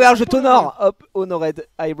vrai, regarde, je t'honore. Hop, honored,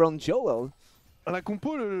 Iron Joel. La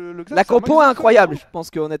compo, la compo est incroyable, je pense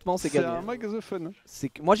que honnêtement c'est gagné. C'est un max de fun.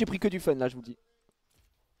 Moi j'ai pris que du fun là, je vous dis.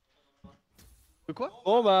 De quoi?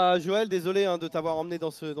 Bon bah Joël, désolé hein, de t'avoir emmené dans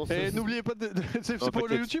ce... Et n'oubliez pas de... c'est pour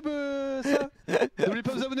le YouTube ça. N'oubliez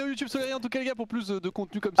pas de vous abonner au YouTube Solari en tout cas les gars pour plus de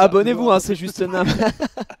contenu comme ça. Abonnez-vous hein, c'est juste un...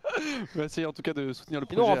 On va essayer en tout cas de soutenir le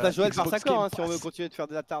projet. Sinon on remplace Joël par Sakor hein, si on veut continuer de faire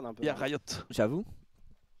des attardes un peu. Y'a Riot. J'avoue.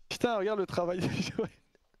 Putain regarde le travail.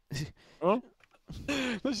 Hein?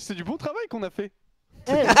 Non c'est du bon travail qu'on a fait.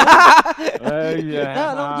 Ah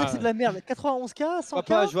non, c'est de la merde. 91K,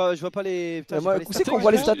 100K. Je vois pas les... Où c'est qu'on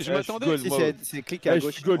voit les stats? Je m'attendais. C'est clic à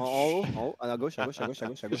gauche. En haut, à gauche.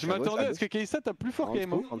 Je m'attendais à ce que Kaysa tape plus fort quand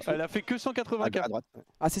même. Elle a fait que 180K.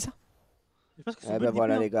 Ah c'est ça? Eh bah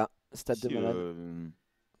voilà les gars, stats de malade.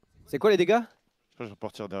 C'est quoi les dégâts? Je vais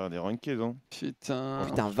repartir derrière des ranked hein. Putain.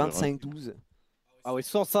 Putain 25-12. Ah ouais,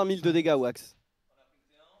 105 000 de dégâts Wakz.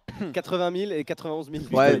 80 000 et 91 000.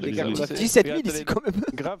 Ouais, dégâts. 17 000 ici quand même.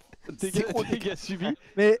 Grave, dégâts subis.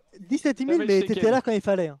 Mais 17 000, mais t'étais là quand il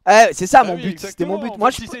fallait. C'est ça mon but, c'était mon but. Moi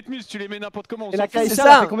je 17 000 si tu les mets n'importe comment. Et la c'est Kaysa,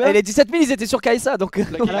 ça. Et les 17 000 ils étaient sur Kaysa donc.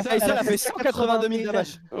 La Kaysa elle a fait 182 000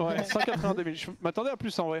 damage. Ouais, 182 000. Je m'attendais à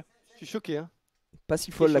plus en vrai. Je suis choqué hein. Pas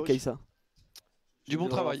si folle la Kaysa. Du bon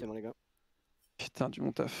travail. Putain, du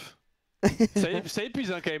bon taf. Ça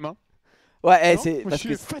épuise hein quand même hein. Ouais, c'est parce que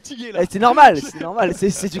je suis fatigué là. C'est normal,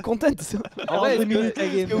 c'est du content. En vrai,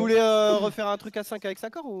 est-ce que vous voulez refaire un truc à 5 avec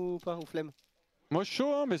Sakor ou pas, ou flemme? Moi je suis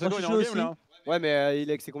chaud hein, mais Sakor il est en game là. Ouais, mais il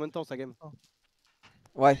est avec c'est combien de temps sa game?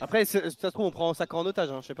 Ouais. Après, ça se trouve, on prend Sakor en otage,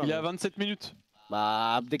 hein, je sais pas. Il y a 27 minutes.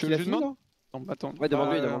 Bah, dès qu'il a fini, non? Attends. Ouais,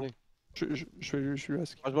 demande-lui. Je suis là. Moi,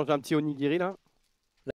 je mange un petit onigiri là.